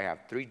Mexico, I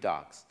have 3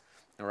 dogs,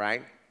 all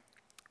right?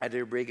 I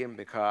didn't bring them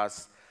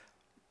because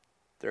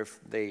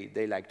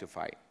they like to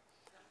fight.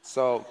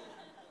 So,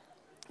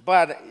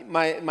 but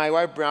my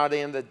wife brought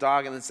in the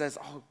dog and it says,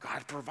 "Oh,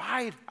 God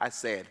provide." I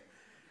said,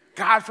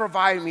 "God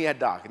provide me a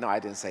dog." No, I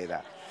didn't say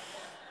that.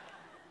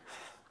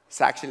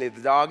 So actually,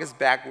 the dog is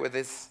back with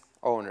its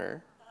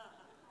owner.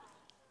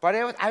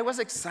 But I was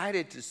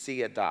excited to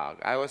see a dog.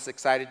 I was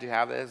excited to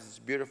have this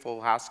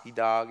beautiful husky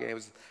dog. And it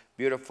was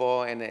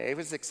beautiful, and it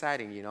was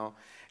exciting,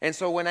 And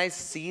so when I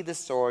see the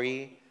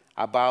story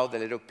about the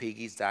little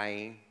piggies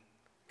dying,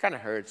 kind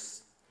of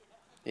hurts,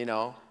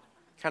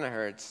 kind of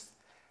hurts.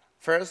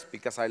 First,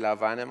 because I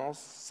love animals.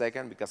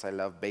 Second, because I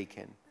love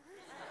bacon,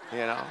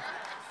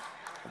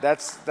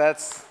 That's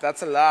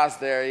a loss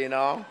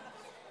there,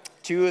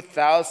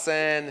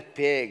 2,000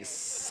 pigs,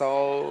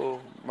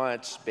 so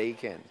much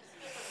bacon.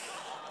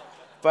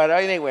 But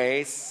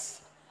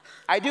anyways,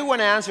 I do want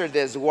to answer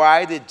this.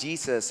 Why did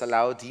Jesus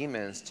allow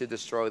demons to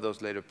destroy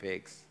those little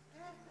pigs?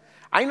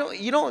 I know,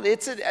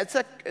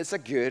 it's a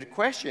good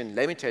question.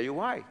 Let me tell you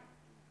why.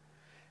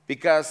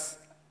 Because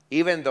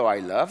even though I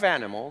love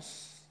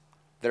animals,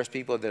 there's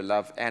people that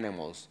love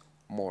animals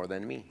more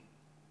than me.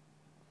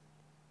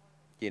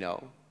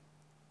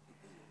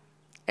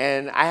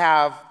 And I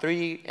have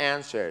 3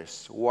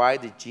 answers. Why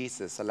did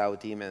Jesus allow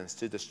demons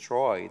to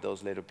destroy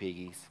those little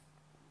piggies?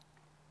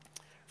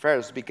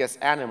 First, because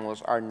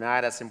animals are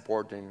not as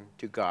important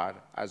to God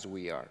as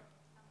we are.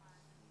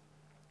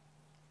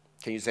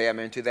 Can you say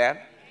amen to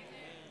that?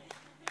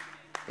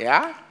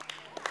 Yeah?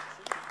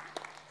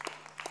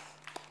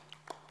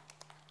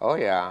 Oh,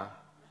 yeah.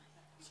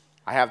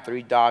 I have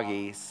 3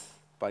 doggies,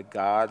 but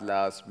God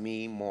loves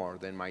me more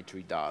than my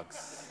 3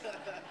 dogs.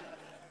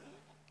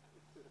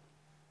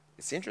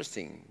 It's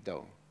interesting,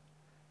 though,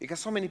 because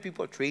so many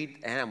people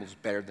treat animals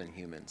better than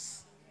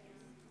humans.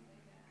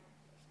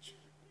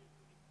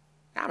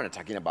 I'm not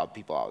talking about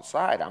people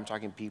outside. I'm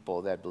talking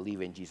people that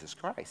believe in Jesus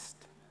Christ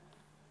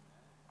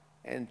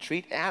and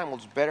treat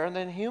animals better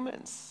than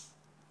humans.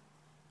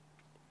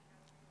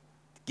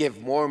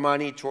 Give more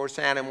money towards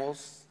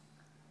animals.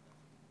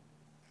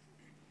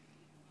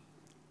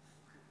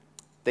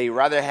 They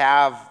rather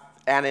have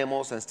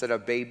animals instead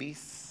of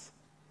babies.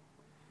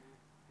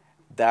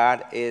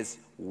 That is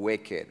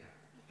wicked.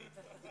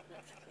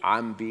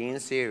 I'm being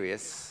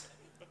serious.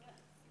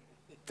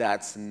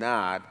 That's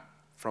not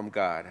from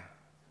God.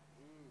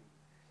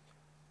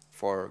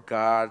 For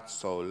God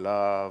so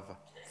loved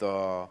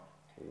the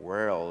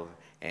world.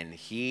 And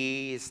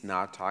he is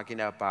not talking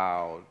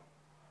about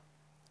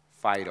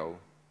Fido.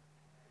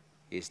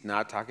 He's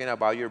not talking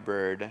about your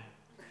bird.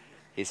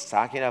 He's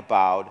talking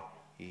about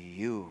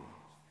you.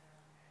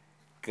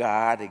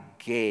 God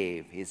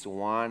gave his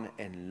one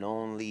and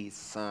only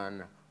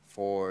Son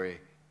for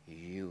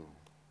you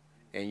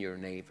and your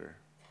neighbor.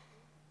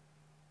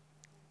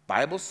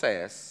 Bible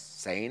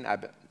says,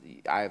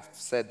 I've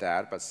said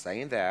that, but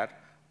saying that,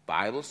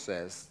 Bible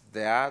says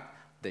that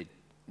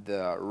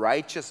the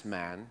righteous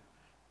man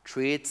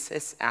treats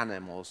his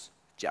animals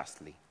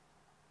justly.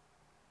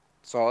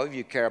 So if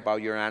you care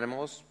about your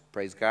animals,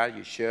 praise God,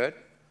 you should.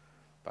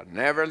 But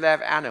never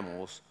love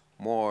animals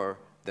more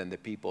than the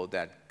people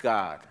that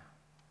God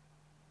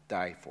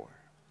died for.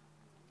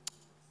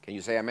 Can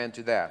you say amen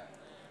to that?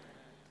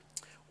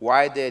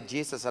 Why did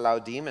Jesus allow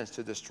demons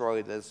to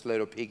destroy those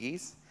little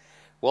piggies?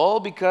 Well,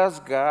 because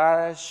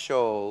God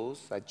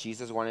shows, that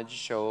Jesus wanted to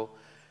show,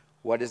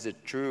 what is the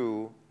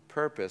true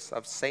purpose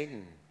of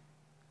Satan.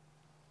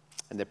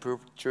 And the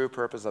true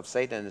purpose of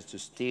Satan is to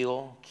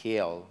steal,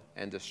 kill,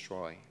 and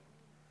destroy.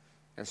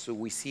 And so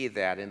we see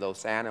that in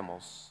those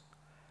animals.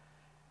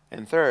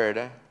 And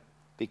third,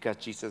 because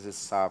Jesus is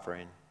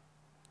sovereign.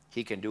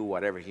 He can do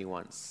whatever he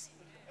wants.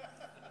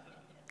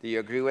 Do you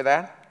agree with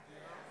that?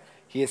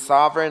 He is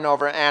sovereign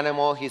over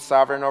animal. He's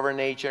sovereign over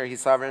nature.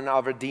 He's sovereign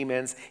over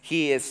demons.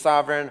 He is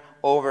sovereign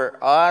over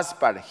us,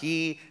 but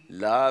he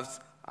loves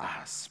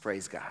us.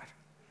 Praise God.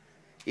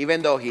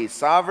 Even though he's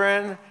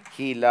sovereign,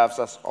 he loves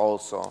us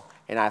also.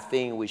 And I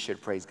think we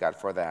should praise God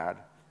for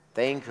that.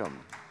 Thank him.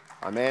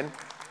 Amen.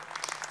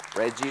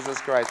 Praise Jesus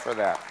Christ for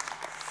that.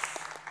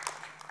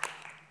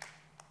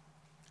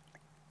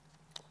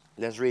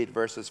 Let's read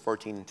verses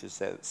 14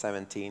 to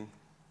 17.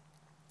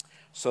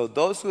 So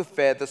those who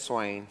fed the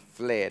swine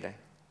fled,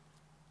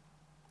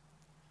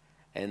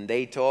 and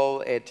they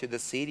told it to the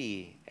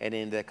city and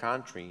in the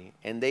country,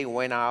 and they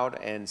went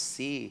out and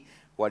see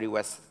what it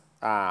was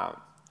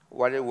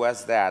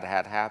that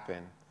had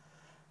happened.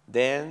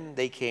 Then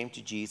they came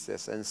to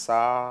Jesus and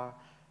saw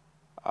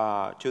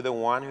to the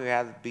one who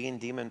had been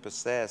demon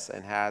possessed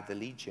and had the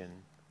legion.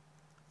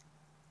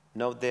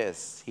 Note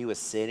this: he was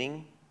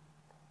sitting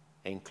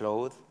and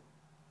clothed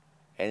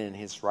and in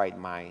his right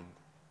mind,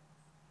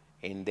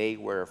 and they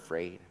were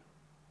afraid.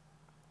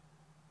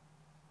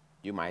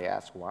 You might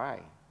ask why.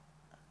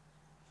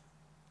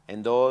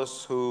 And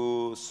those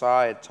who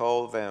saw it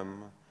told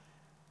them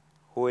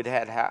who it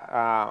had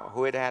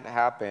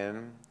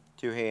happened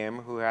to him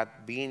who had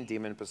been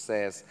demon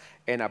possessed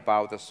and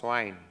about the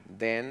swine.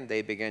 Then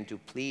they began to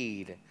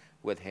plead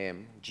with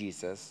him,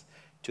 Jesus,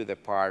 to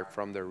depart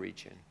from the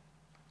region.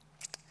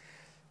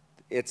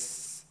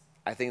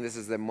 I think this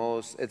is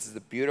it's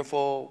the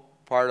beautiful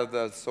part of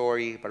the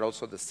story, but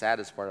also the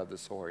saddest part of the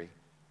story.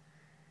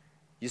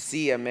 You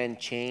see a man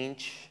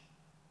change,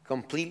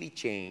 completely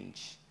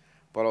change,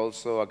 but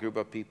also a group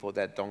of people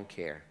that don't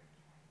care.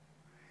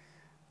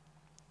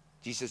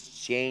 Jesus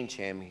changed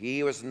him.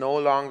 He was no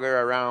longer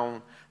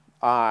around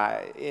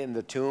in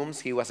the tombs.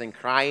 He wasn't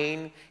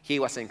crying. He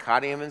wasn't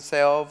cutting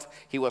himself.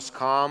 He was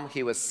calm.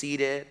 He was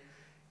seated.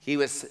 He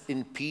was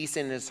in peace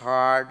in his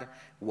heart.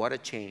 What a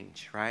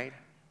change, right?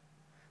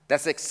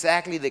 That's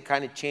exactly the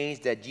kind of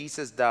change that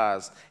Jesus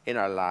does in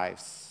our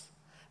lives.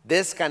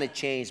 This kind of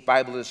change, the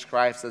Bible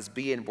describes as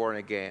being born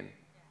again.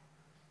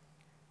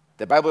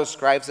 The Bible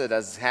describes it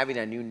as having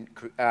a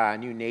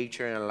new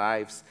nature in our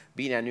lives,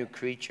 being a new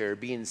creature,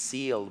 being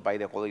sealed by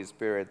the Holy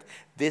Spirit.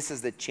 This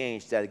is the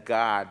change that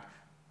God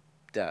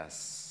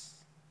does.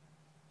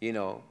 You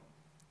know,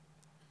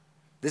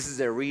 this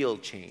is a real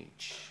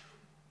change.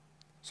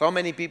 So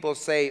many people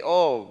say,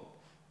 oh,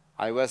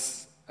 I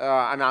was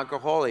an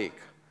alcoholic.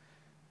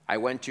 I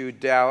went to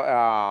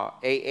AA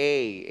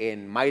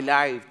and my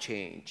life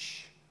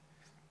changed.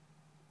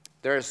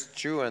 There's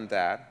truth in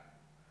that,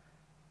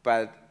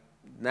 but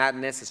not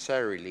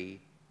necessarily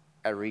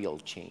a real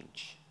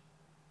change.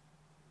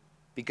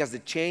 Because the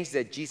change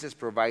that Jesus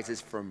provides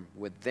is from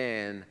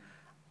within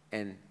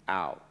and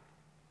out.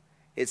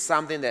 It's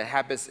something that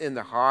happens in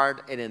the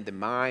heart and in the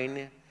mind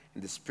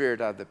and the spirit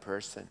of the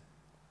person.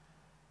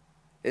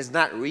 It's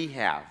not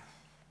rehab.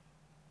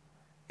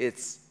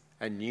 It's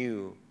a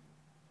new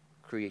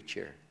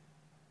creature.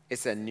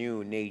 It's a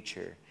new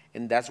nature.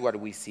 And that's what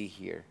we see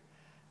here.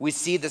 We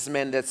see this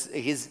man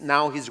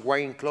he's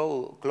wearing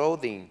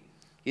clothing.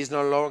 He's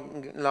no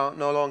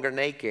longer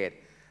naked.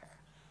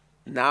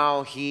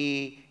 Now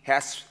he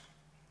has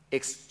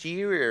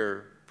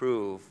exterior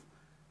proof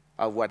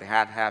of what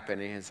had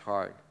happened in his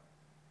heart.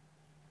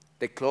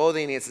 The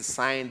clothing is a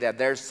sign that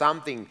there's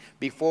something.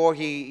 Before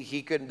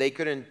they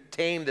couldn't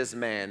tame this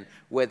man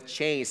with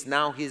chains.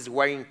 Now he's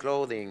wearing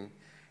clothing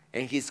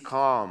and he's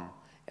calm.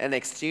 An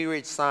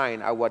exterior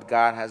sign of what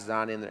God has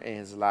done in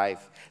his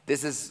life.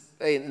 This is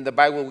in the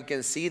Bible. We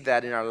can see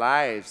that in our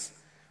lives.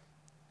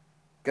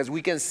 Because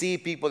we can see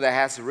people that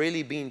has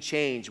really been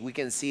changed. We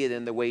can see it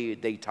in the way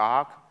they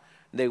talk,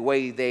 the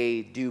way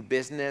they do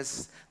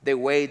business, the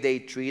way they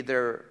treat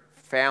their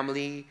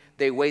family,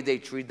 the way they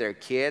treat their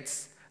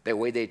kids, the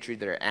way they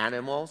treat their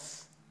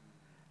animals,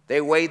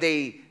 the way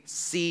they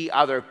see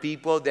other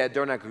people that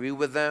don't agree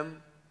with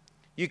them.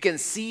 You can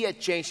see a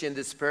change in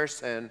this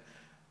person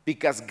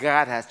because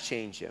God has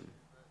changed him.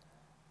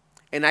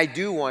 And I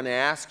do want to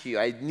ask you,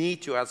 I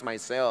need to ask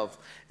myself,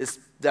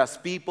 does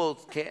people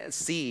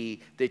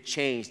see the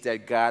change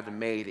that God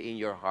made in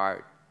your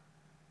heart?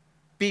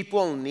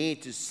 People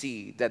need to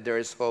see that there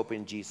is hope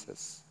in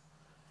Jesus.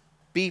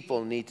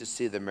 People need to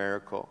see the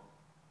miracle.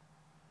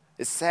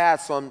 It's sad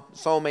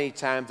so many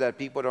times that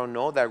people don't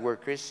know that we're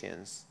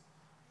Christians.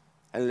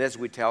 unless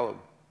we tell them,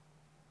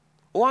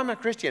 oh, I'm a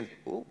Christian.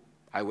 Oh,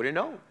 I wouldn't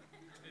know.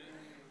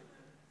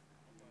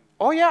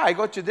 Oh, yeah, I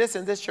go to this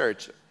and this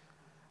church.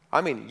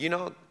 I mean,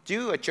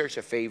 do a church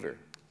a favor.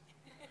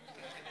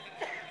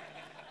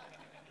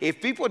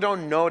 If people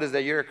don't notice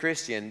that you're a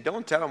Christian,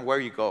 don't tell them where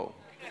you go.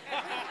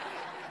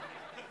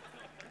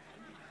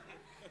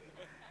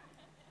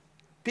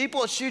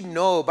 People should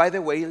know by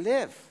the way you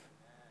live.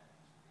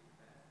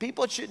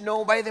 People should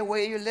know by the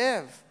way you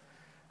live.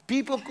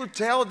 People could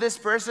tell this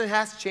person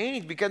has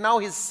changed because now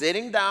he's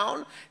sitting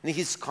down and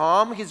he's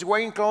calm, he's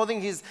wearing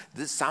clothing,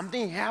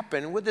 something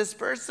happened with this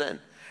person.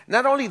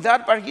 Not only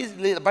that, but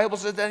the Bible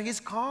says that he's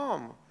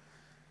calm.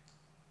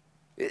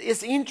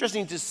 It's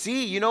interesting to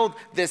see,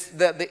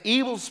 the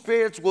evil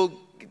spirits will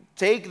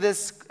take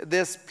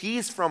this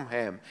peace from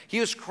him. He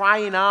was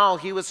crying out,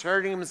 he was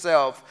hurting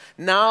himself.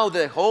 Now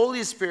the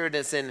Holy Spirit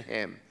is in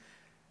him.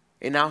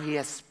 And now he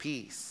has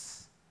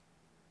peace.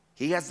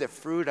 He has the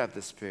fruit of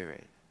the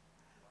Spirit.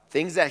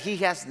 Things that he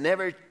has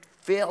never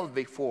felt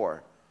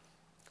before.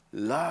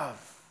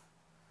 Love,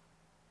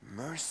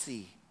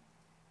 mercy,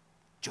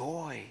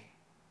 joy,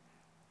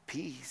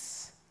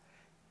 peace,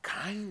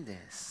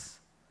 kindness.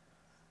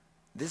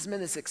 This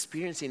man is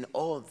experiencing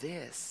all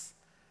this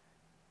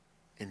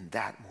in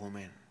that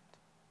moment.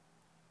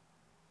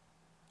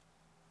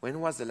 When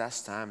was the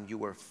last time you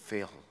were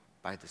filled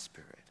by the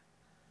Spirit?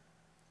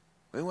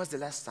 When was the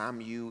last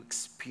time you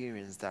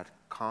experienced that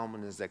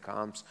calmness that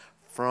comes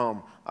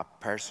from a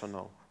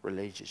personal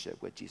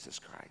relationship with Jesus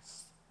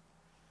Christ?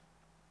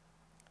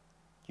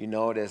 You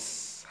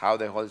notice how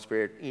the Holy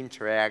Spirit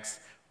interacts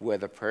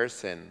with a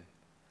person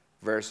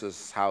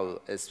versus how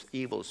his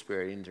evil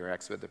spirit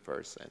interacts with the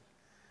person.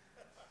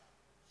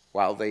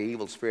 While the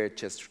evil spirit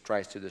just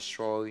tries to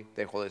destroy,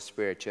 the Holy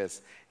Spirit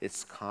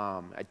it's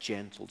calm, a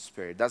gentle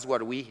spirit. That's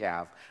what we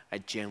have, a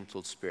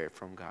gentle spirit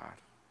from God.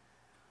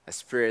 A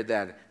spirit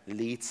that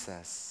leads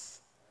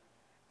us.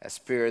 A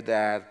spirit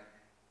that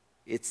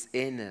it's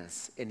in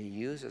us and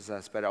uses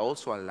us, but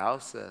also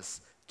allows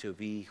us to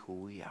be who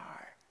we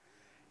are.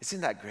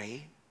 Isn't that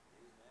great?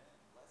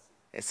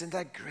 Isn't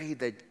that great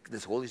that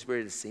this Holy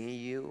Spirit is in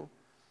you?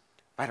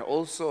 But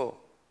also,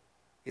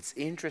 it's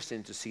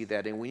interesting to see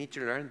that, and we need to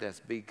learn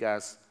this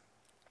because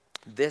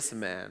this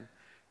man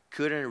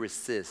couldn't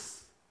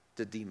resist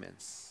the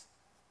demons.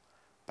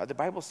 But the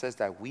Bible says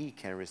that we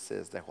can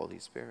resist the Holy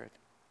Spirit.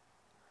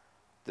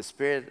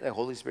 The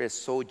Holy Spirit is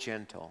so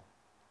gentle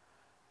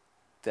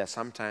that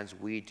sometimes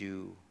we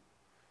do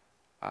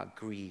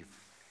grieve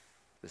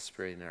the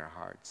Spirit in our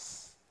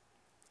hearts.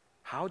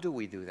 How do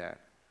we do that?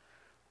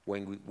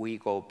 When we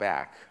go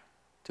back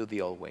to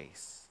the old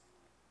ways.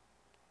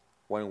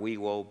 When we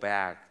go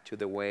back to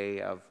the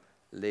way of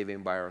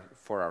living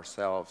for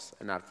ourselves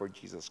and not for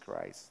Jesus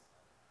Christ.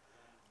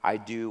 I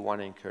do want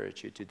to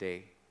encourage you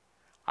today.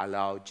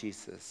 Allow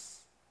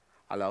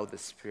the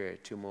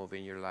Spirit to move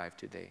in your life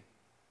today.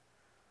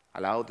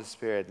 Allow the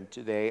Spirit. And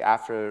today,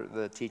 after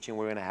the teaching,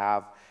 we're going to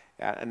have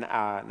an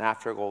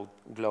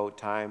afterglow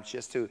time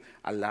just to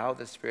allow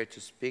the Spirit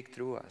to speak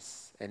through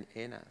us and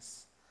in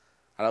us.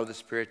 Allow the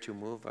Spirit to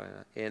move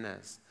in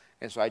us.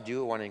 And so I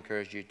do want to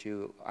encourage you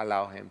to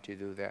allow him to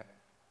do that.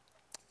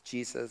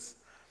 Jesus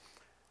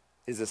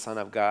is the Son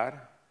of God.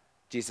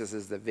 Jesus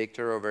is the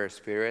victor over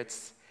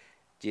spirits.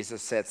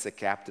 Jesus sets the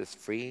captives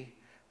free.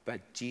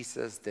 But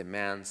Jesus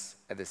demands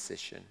a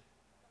decision.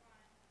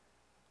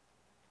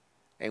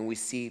 And we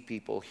see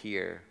people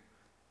here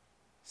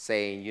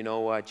saying, you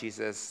know what,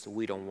 Jesus,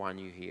 we don't want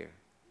you here.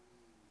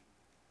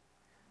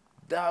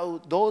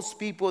 Those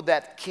people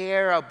that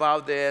care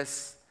about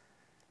this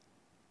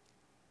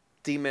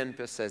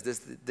demon-possessed, this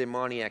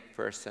demoniac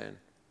person,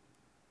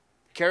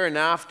 care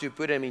enough to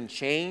put him in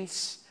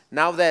chains.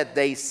 Now that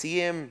they see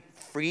him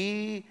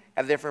free,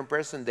 a different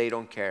person, they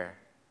don't care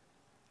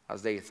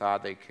as they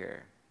thought they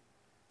care.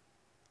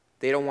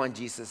 They don't want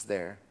Jesus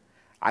there.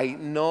 I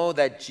know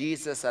that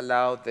Jesus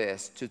allowed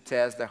this to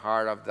test the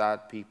heart of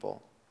that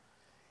people.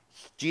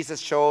 Jesus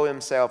showed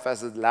himself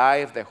as the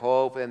life, the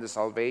hope, and the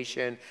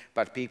salvation,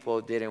 but people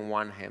didn't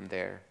want him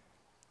there.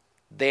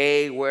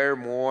 They were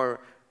more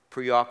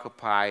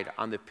preoccupied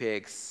on the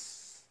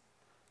pigs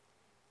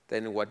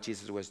than what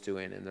Jesus was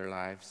doing in their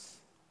lives.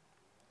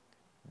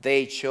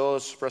 They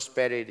chose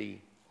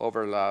prosperity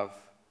over love.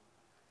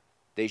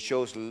 They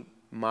chose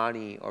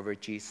money over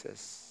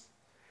Jesus.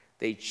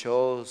 They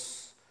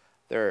chose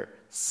their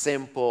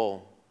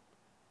simple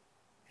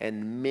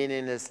and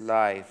meaningless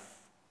life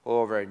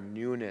over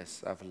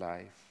newness of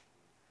life.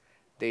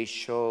 They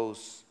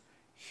chose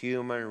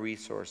human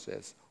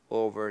resources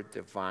over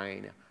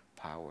divine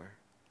power.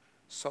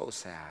 So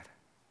sad.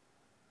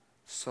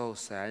 So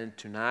sad. And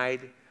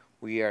tonight,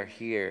 we are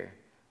here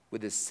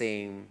with the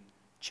same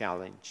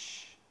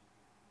challenge.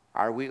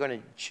 Are we going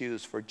to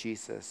choose for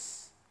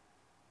Jesus?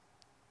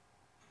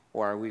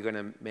 Or are we going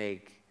to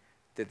make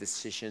the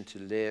decision to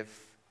live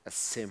a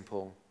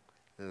simple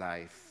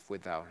life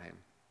without him?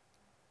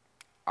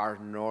 Our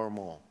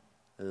normal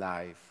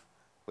life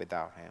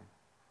without him.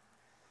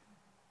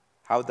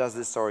 How does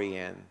this story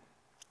end?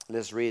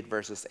 Let's read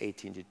verses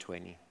 18 to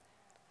 20.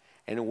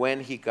 And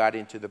when he got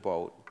into the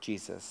boat,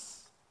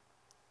 Jesus,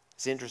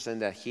 it's interesting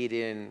that he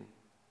didn't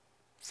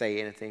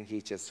say anything.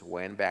 He just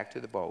went back to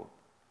the boat.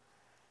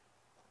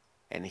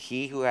 And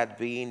he who had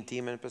been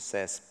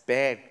demon-possessed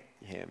begged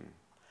him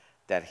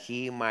that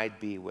he might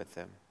be with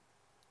him.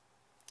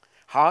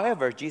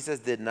 However, Jesus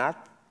did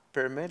not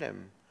permit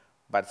him,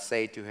 but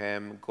said to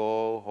him,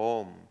 "Go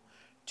home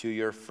to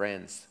your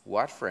friends."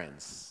 What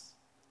friends?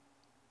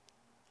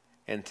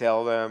 "And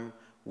tell them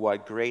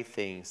what great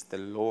things the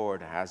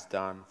Lord has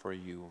done for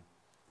you,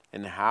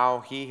 and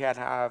how he had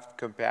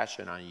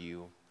compassion on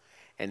you."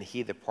 And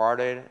he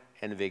departed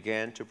and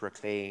began to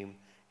proclaim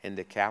in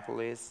the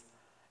Decapolis,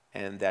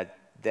 and that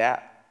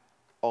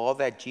all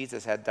that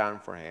Jesus had done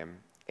for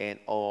him, and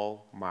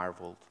all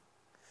marveled.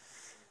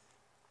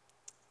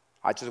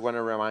 I just want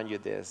to remind you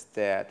this,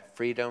 that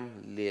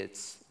freedom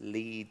leads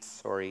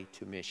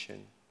to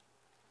mission.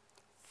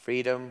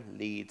 Freedom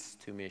leads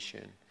to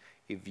mission.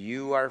 If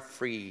you are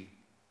free,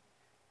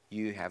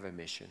 you have a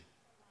mission.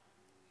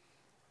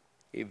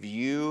 If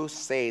you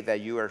say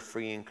that you are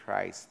free in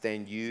Christ,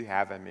 then you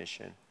have a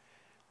mission.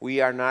 We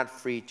are not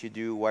free to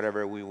do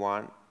whatever we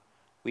want.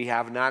 We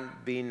have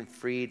not been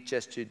freed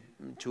just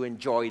to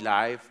enjoy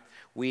life.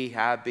 We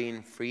have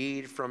been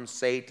freed from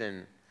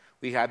Satan.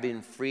 We have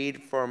been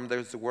freed from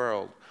this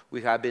world.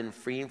 We have been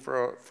freed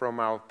from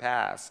our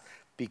past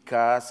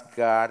because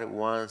God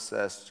wants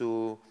us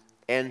to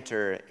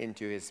enter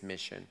into his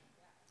mission.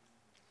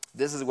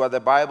 This is what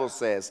the Bible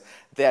says,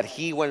 that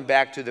he went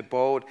back to the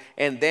boat,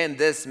 and then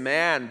this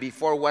man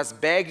before was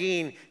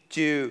begging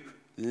to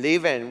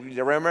leave in.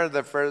 Remember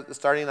the first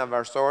starting of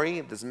our story?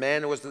 This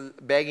man was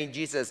begging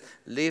Jesus,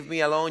 "Leave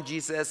me alone,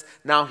 Jesus."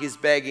 Now he's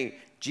begging,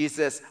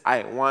 "Jesus,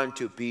 I want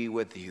to be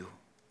with you."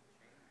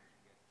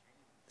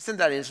 Isn't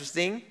that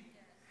interesting?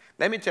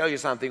 Let me tell you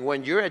something.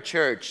 When you're at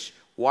church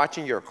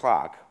watching your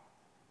clock,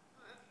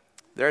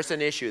 there's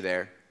an issue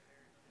there.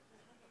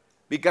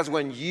 Because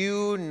when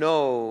you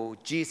know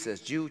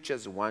Jesus, you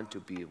just want to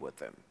be with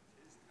him.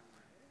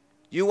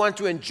 You want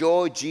to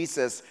enjoy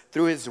Jesus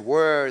through his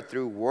word,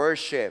 through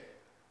worship.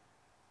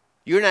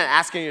 You're not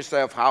asking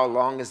yourself, how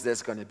long is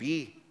this going to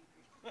be?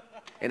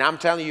 And I'm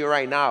telling you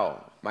right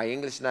now, my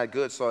English is not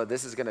good, so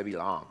this is going to be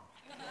long.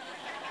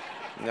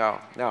 No,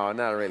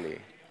 not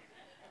really.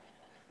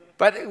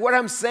 But what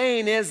I'm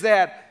saying is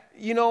that,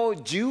 do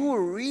you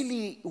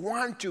really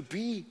want to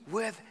be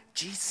with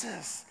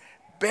Jesus?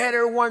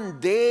 Better one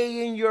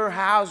day in your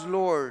house,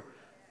 Lord,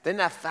 than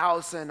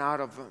 1,000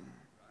 out of them.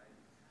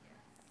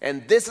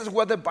 And this is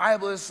what the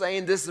Bible is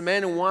saying. This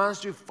man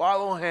wants to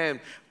follow him,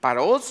 but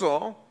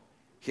also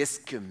he's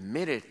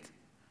committed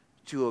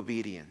to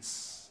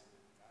obedience.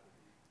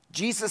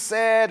 Jesus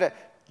said,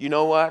 "You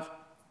know what?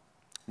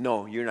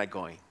 No, you're not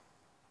going."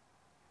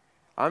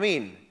 I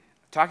mean,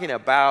 talking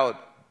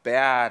about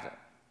bad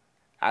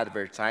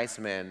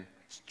advertisement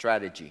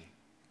strategy.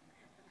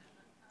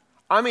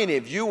 I mean,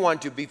 if you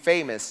want to be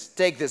famous,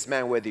 take this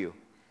man with you,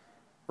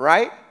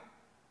 right?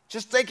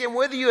 Just take him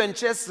with you and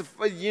just,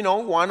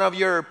 one of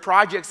your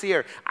projects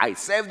here. I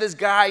saved this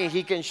guy and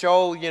he can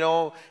show,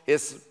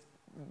 his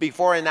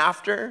before and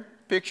after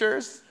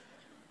pictures.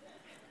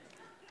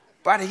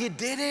 But he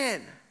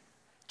didn't.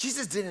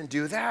 Jesus didn't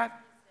do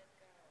that.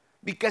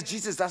 Because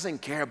Jesus doesn't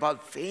care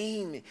about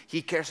fame.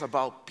 He cares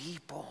about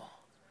people.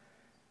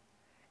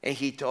 And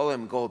he told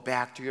him, "Go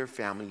back to your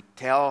family.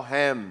 Tell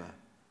him."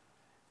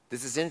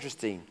 This is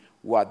interesting,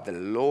 what the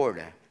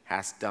Lord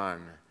has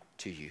done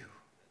to you.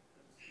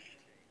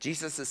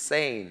 Jesus is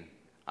saying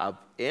of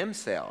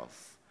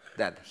himself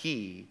that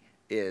he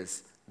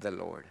is the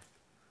Lord.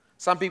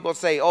 Some people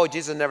say, "Oh,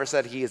 Jesus never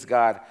said he is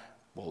God."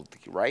 Well,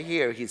 right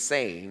here, he's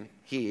saying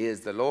he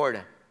is the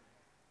Lord.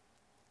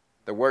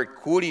 The word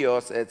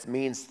kurios, it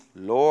means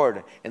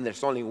Lord, and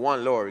there's only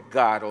one Lord,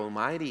 God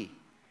Almighty.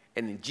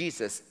 And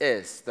Jesus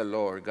is the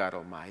Lord God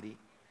Almighty.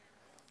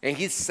 And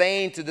he's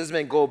saying to this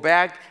man, "Go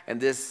back," and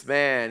this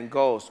man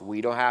goes. We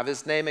don't have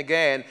his name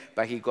again,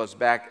 but he goes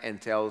back and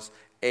tells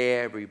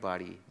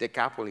everybody.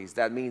 Decapolis,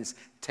 that means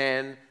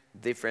 10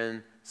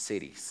 different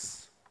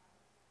cities.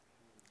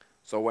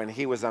 So when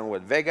he was done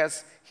with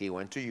Vegas, he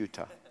went to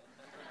Utah.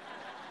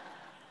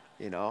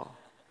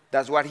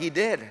 That's what he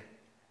did.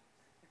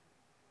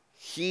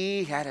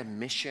 He had a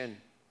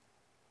mission.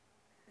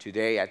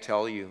 Today, I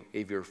tell you,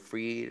 if you're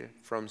freed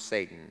from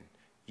Satan,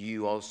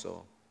 you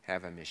also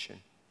have a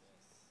mission.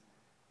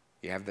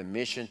 You have the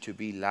mission to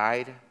be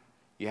light.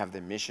 You have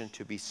the mission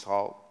to be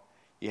salt.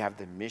 You have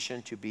the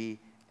mission to be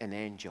an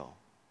angel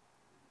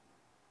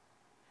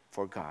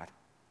for God.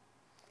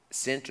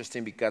 It's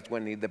interesting because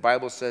when the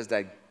Bible says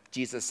that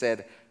Jesus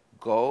said,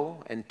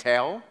 "Go and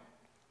tell,"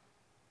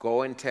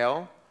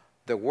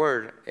 the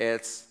word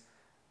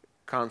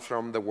comes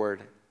from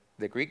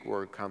the Greek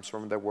word comes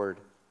from the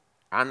word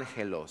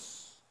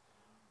angelos,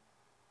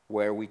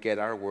 where we get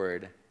our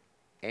word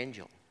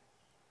angel,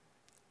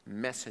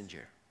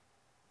 messenger.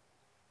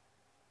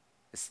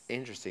 It's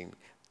interesting.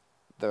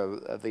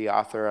 The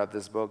author of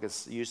this book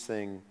is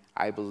using,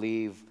 I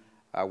believe,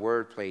 a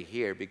wordplay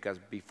here because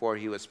before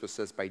he was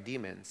possessed by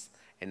demons,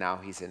 and now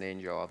he's an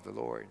angel of the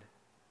Lord.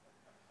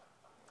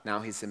 Now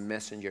he's a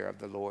messenger of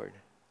the Lord.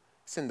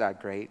 Isn't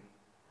that great?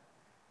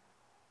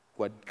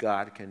 What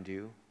God can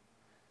do.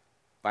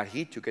 But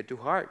he took it to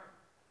heart.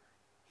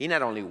 He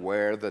not only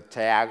wear the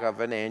tag of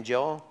an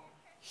angel,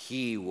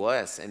 he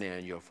was an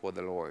angel for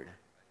the Lord.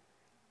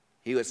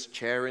 He was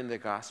sharing the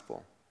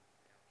gospel.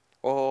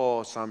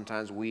 Oh,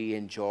 sometimes we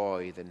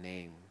enjoy the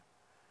name.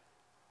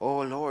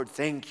 Oh, Lord,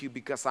 thank you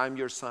because I'm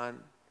your son.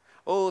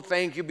 Oh,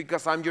 thank you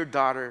because I'm your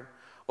daughter.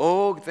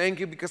 Oh, thank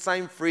you because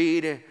I'm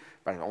freed.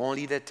 But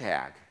only the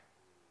tag.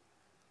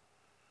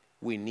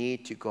 We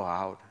need to go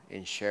out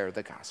and share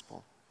the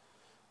gospel.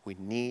 We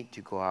need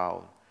to go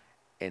out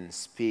and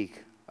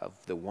speak of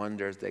the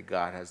wonders that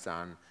God has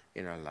done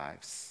in our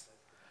lives.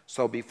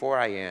 So before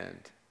I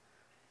end,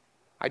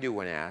 I do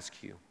want to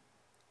ask you,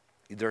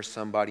 is there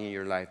somebody in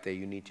your life that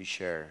you need to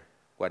share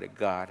what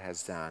God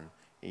has done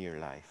in your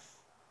life?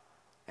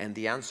 And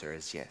the answer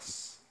is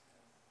yes.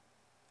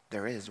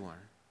 There is one.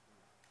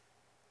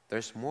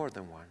 There's more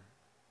than one.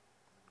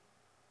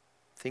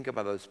 Think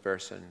about this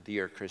person,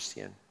 dear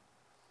Christian,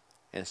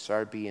 and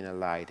start being a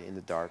light in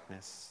the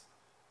darkness.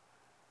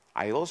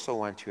 I also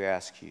want to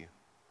ask you,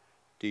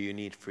 do you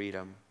need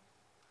freedom?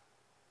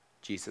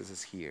 Jesus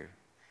is here.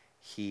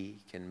 He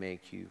can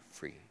make you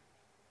free.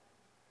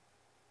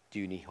 Do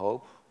you need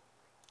hope?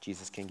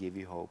 Jesus can give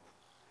you hope.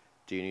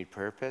 Do you need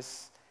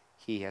purpose?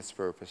 He has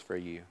purpose for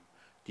you.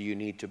 Do you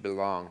need to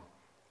belong?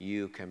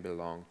 You can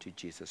belong to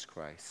Jesus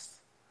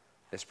Christ.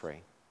 Let's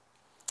pray.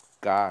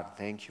 God,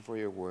 thank you for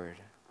your word.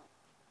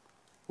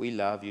 We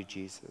love you,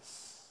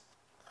 Jesus.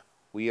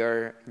 We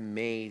are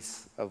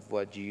amazed of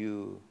what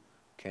you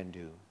can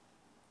do.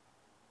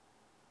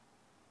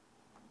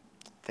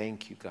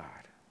 Thank you, God.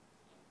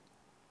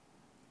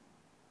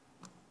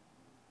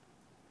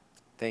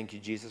 Thank you,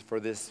 Jesus, for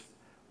this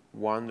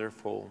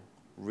wonderful,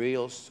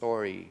 real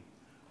story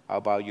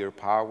about your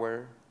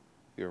power,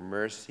 your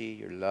mercy,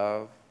 your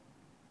love,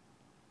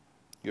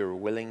 your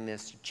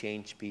willingness to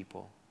change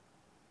people.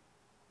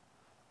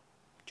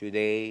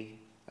 Today,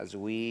 as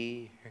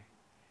we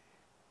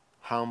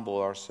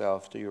humble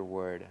ourselves to your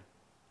word,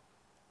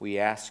 we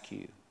ask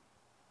you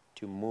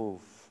to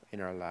move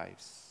in our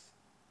lives.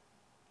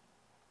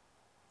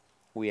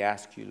 We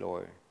ask you,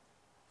 Lord,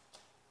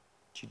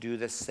 to do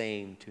the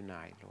same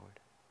tonight, Lord.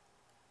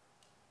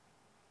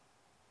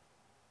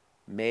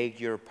 Make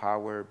your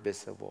power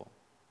visible.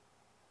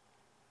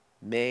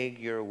 Make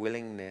your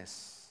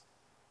willingness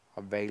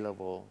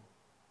available.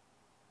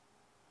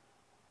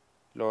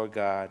 Lord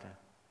God,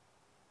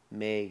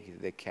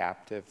 make the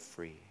captive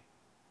free.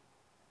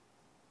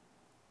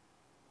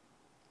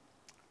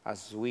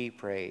 As we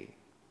pray,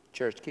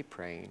 church, keep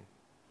praying.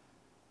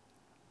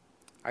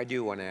 I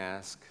do want to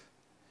ask,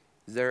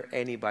 is there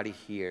anybody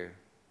here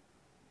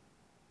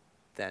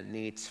that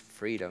needs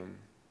freedom,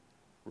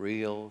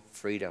 real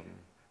freedom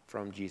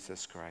from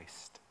Jesus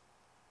Christ?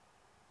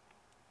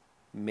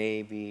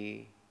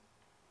 Maybe,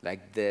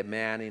 like the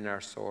man in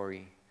our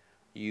story,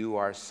 you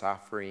are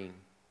suffering,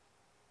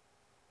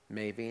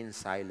 maybe in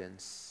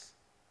silence,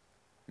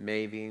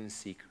 maybe in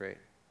secret,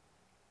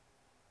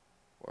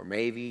 or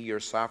maybe your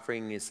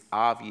suffering is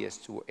obvious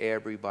to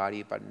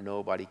everybody, but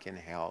nobody can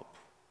help.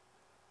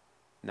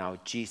 Now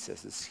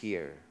Jesus is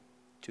here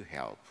to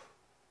help.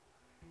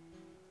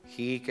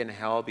 He can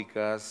help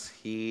because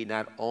he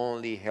not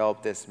only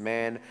helped this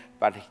man,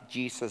 but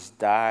Jesus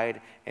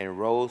died and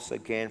rose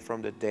again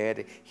from the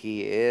dead.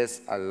 He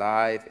is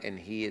alive and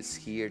he is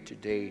here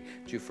today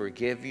to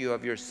forgive you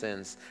of your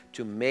sins,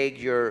 to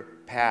make your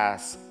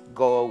past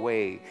go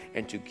away,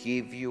 and to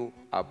give you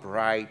a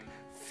bright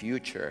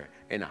future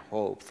and a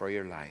hope for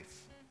your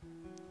life.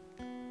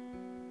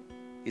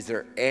 Is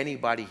there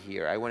anybody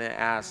here? I want to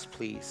ask,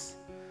 please,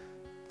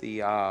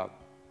 the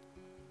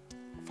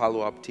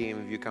follow-up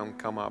team, if you can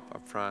come up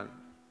front.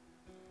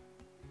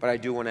 But I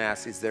do want to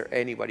ask, is there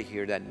anybody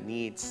here that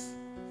needs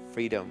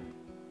freedom?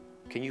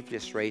 Can you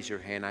please raise your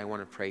hand? I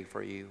want to pray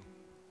for you.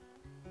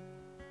 I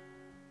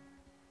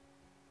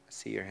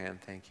see your hand.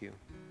 Thank you.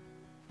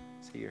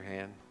 I see your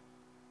hand.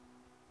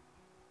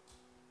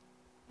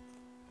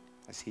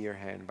 I see your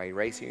hand. By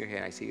raising your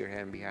hand, I see your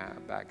hand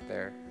back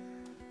there.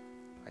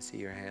 I see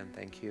your hand.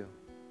 Thank you.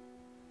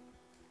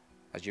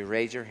 As you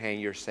raise your hand,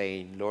 you're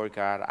saying, Lord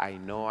God, I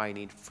know I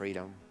need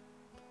freedom.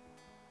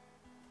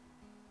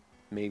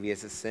 Maybe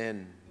it's a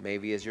sin.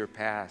 Maybe it's your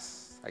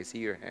past. I see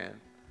your hand.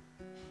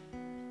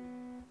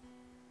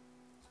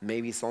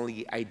 Maybe it's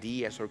only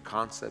ideas or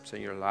concepts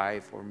in your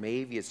life, or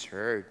maybe it's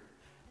hurt,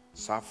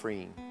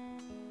 suffering.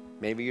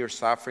 Maybe you're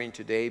suffering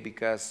today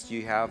because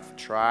you have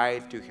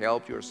tried to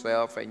help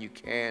yourself and you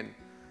can't.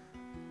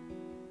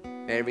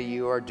 Maybe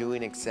you are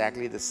doing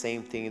exactly the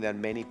same thing that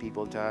many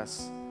people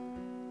does.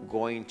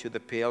 Going to the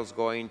pills,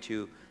 going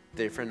to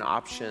different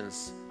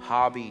options,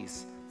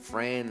 hobbies,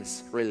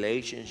 friends,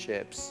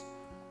 relationships,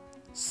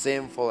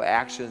 sinful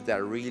actions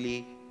that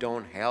really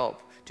don't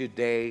help.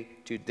 Today,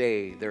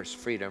 there's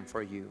freedom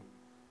for you.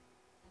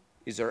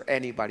 Is there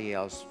anybody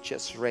else?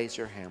 Just raise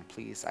your hand,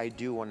 please. I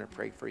do want to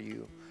pray for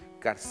you.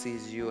 God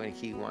sees you and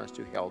he wants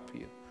to help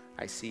you.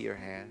 I see your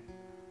hand.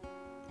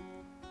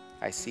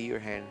 I see your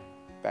hand.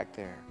 back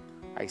there.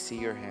 I see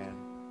your hand.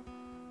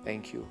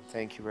 Thank you.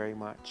 Thank you very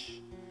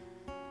much.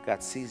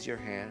 God sees your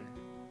hand.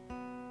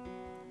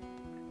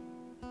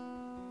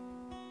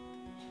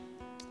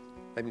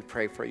 Let me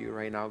pray for you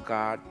right now.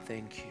 God,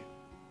 thank you.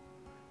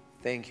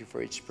 Thank you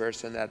for each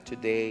person that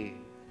today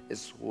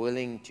is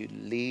willing to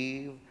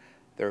leave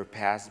their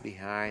past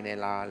behind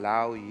and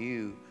allow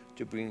you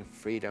to bring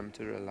freedom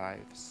to their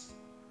lives.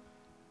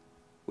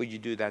 Would you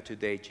do that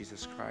today,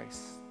 Jesus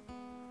Christ?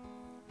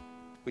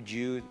 Would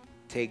you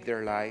take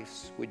their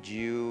lives? Would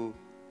you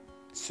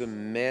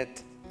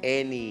submit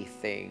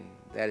anything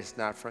that is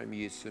not from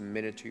you,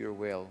 submit it to your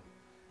will,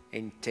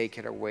 and take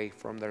it away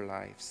from their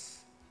lives?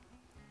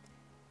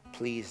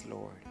 Please,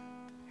 Lord,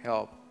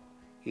 help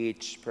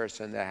each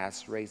person that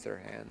has raised their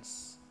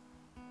hands.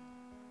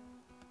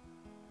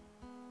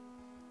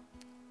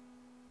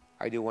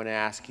 I do want to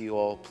ask you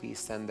all, please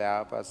stand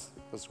up as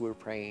we're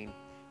praying.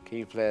 Can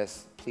you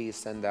please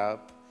stand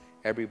up,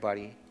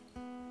 everybody?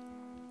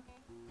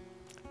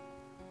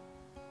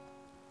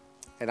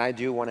 And I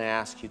do want to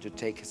ask you to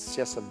take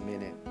just a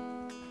minute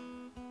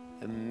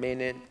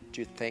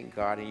to thank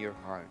God in your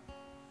heart.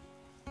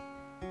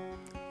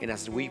 And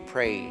as we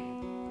pray,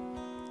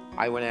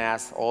 I want to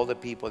ask all the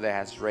people that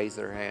has raised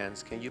their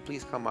hands, can you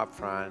please come up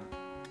front?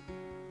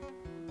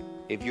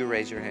 If you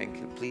raise your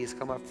hand, please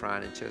come up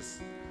front and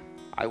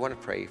I want to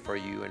pray for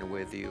you and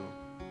with you.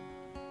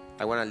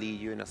 I want to lead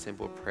you in a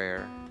simple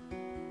prayer.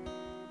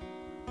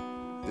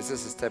 This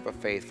is a step of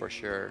faith for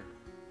sure,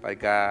 but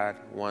God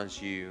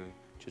wants you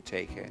to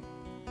take it.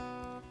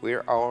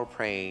 We're all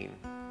praying.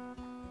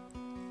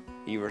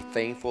 You are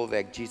thankful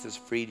that Jesus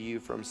freed you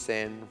from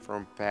sin,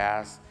 from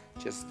past.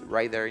 Just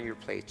right there in your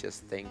place,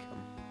 just thank Him.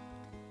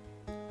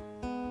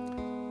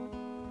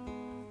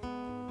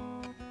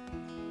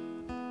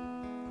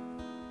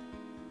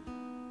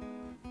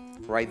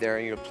 Right there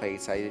in your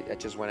place, I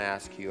just want to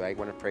ask you, I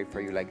want to pray for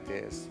you like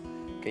this.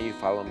 Can you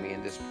follow me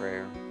in this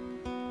prayer?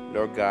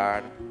 Lord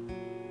God,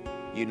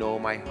 you know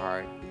my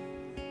heart.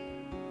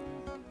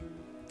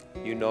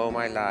 You know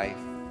my life.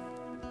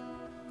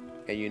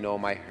 And you know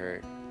my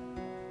hurt.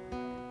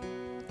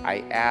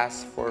 I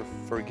ask for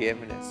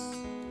forgiveness.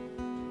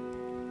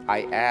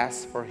 I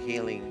ask for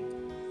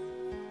healing.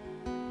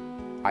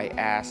 I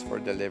ask for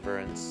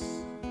deliverance.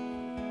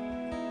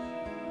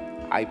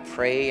 I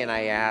pray and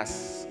I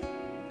ask,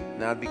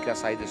 not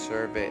because I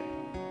deserve it,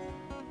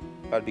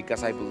 but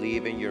because I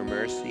believe in your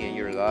mercy and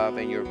your love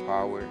and your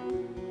power.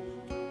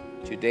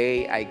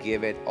 Today, I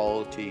give it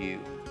all to you.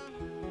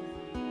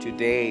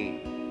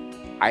 Today,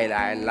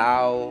 I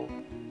allow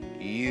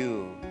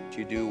you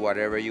to do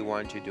whatever you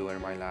want to do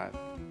in my life.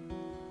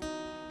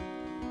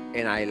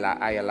 And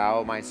I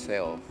allow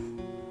myself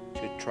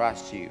to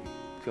trust you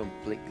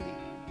completely.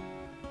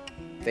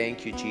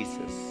 Thank you,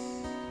 Jesus.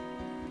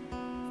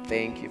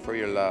 Thank you for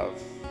your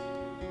love.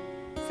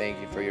 Thank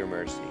you for your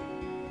mercy.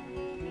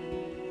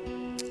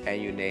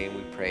 In your name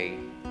we pray.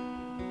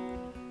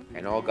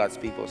 And all God's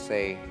people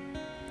say,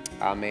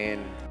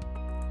 Amen.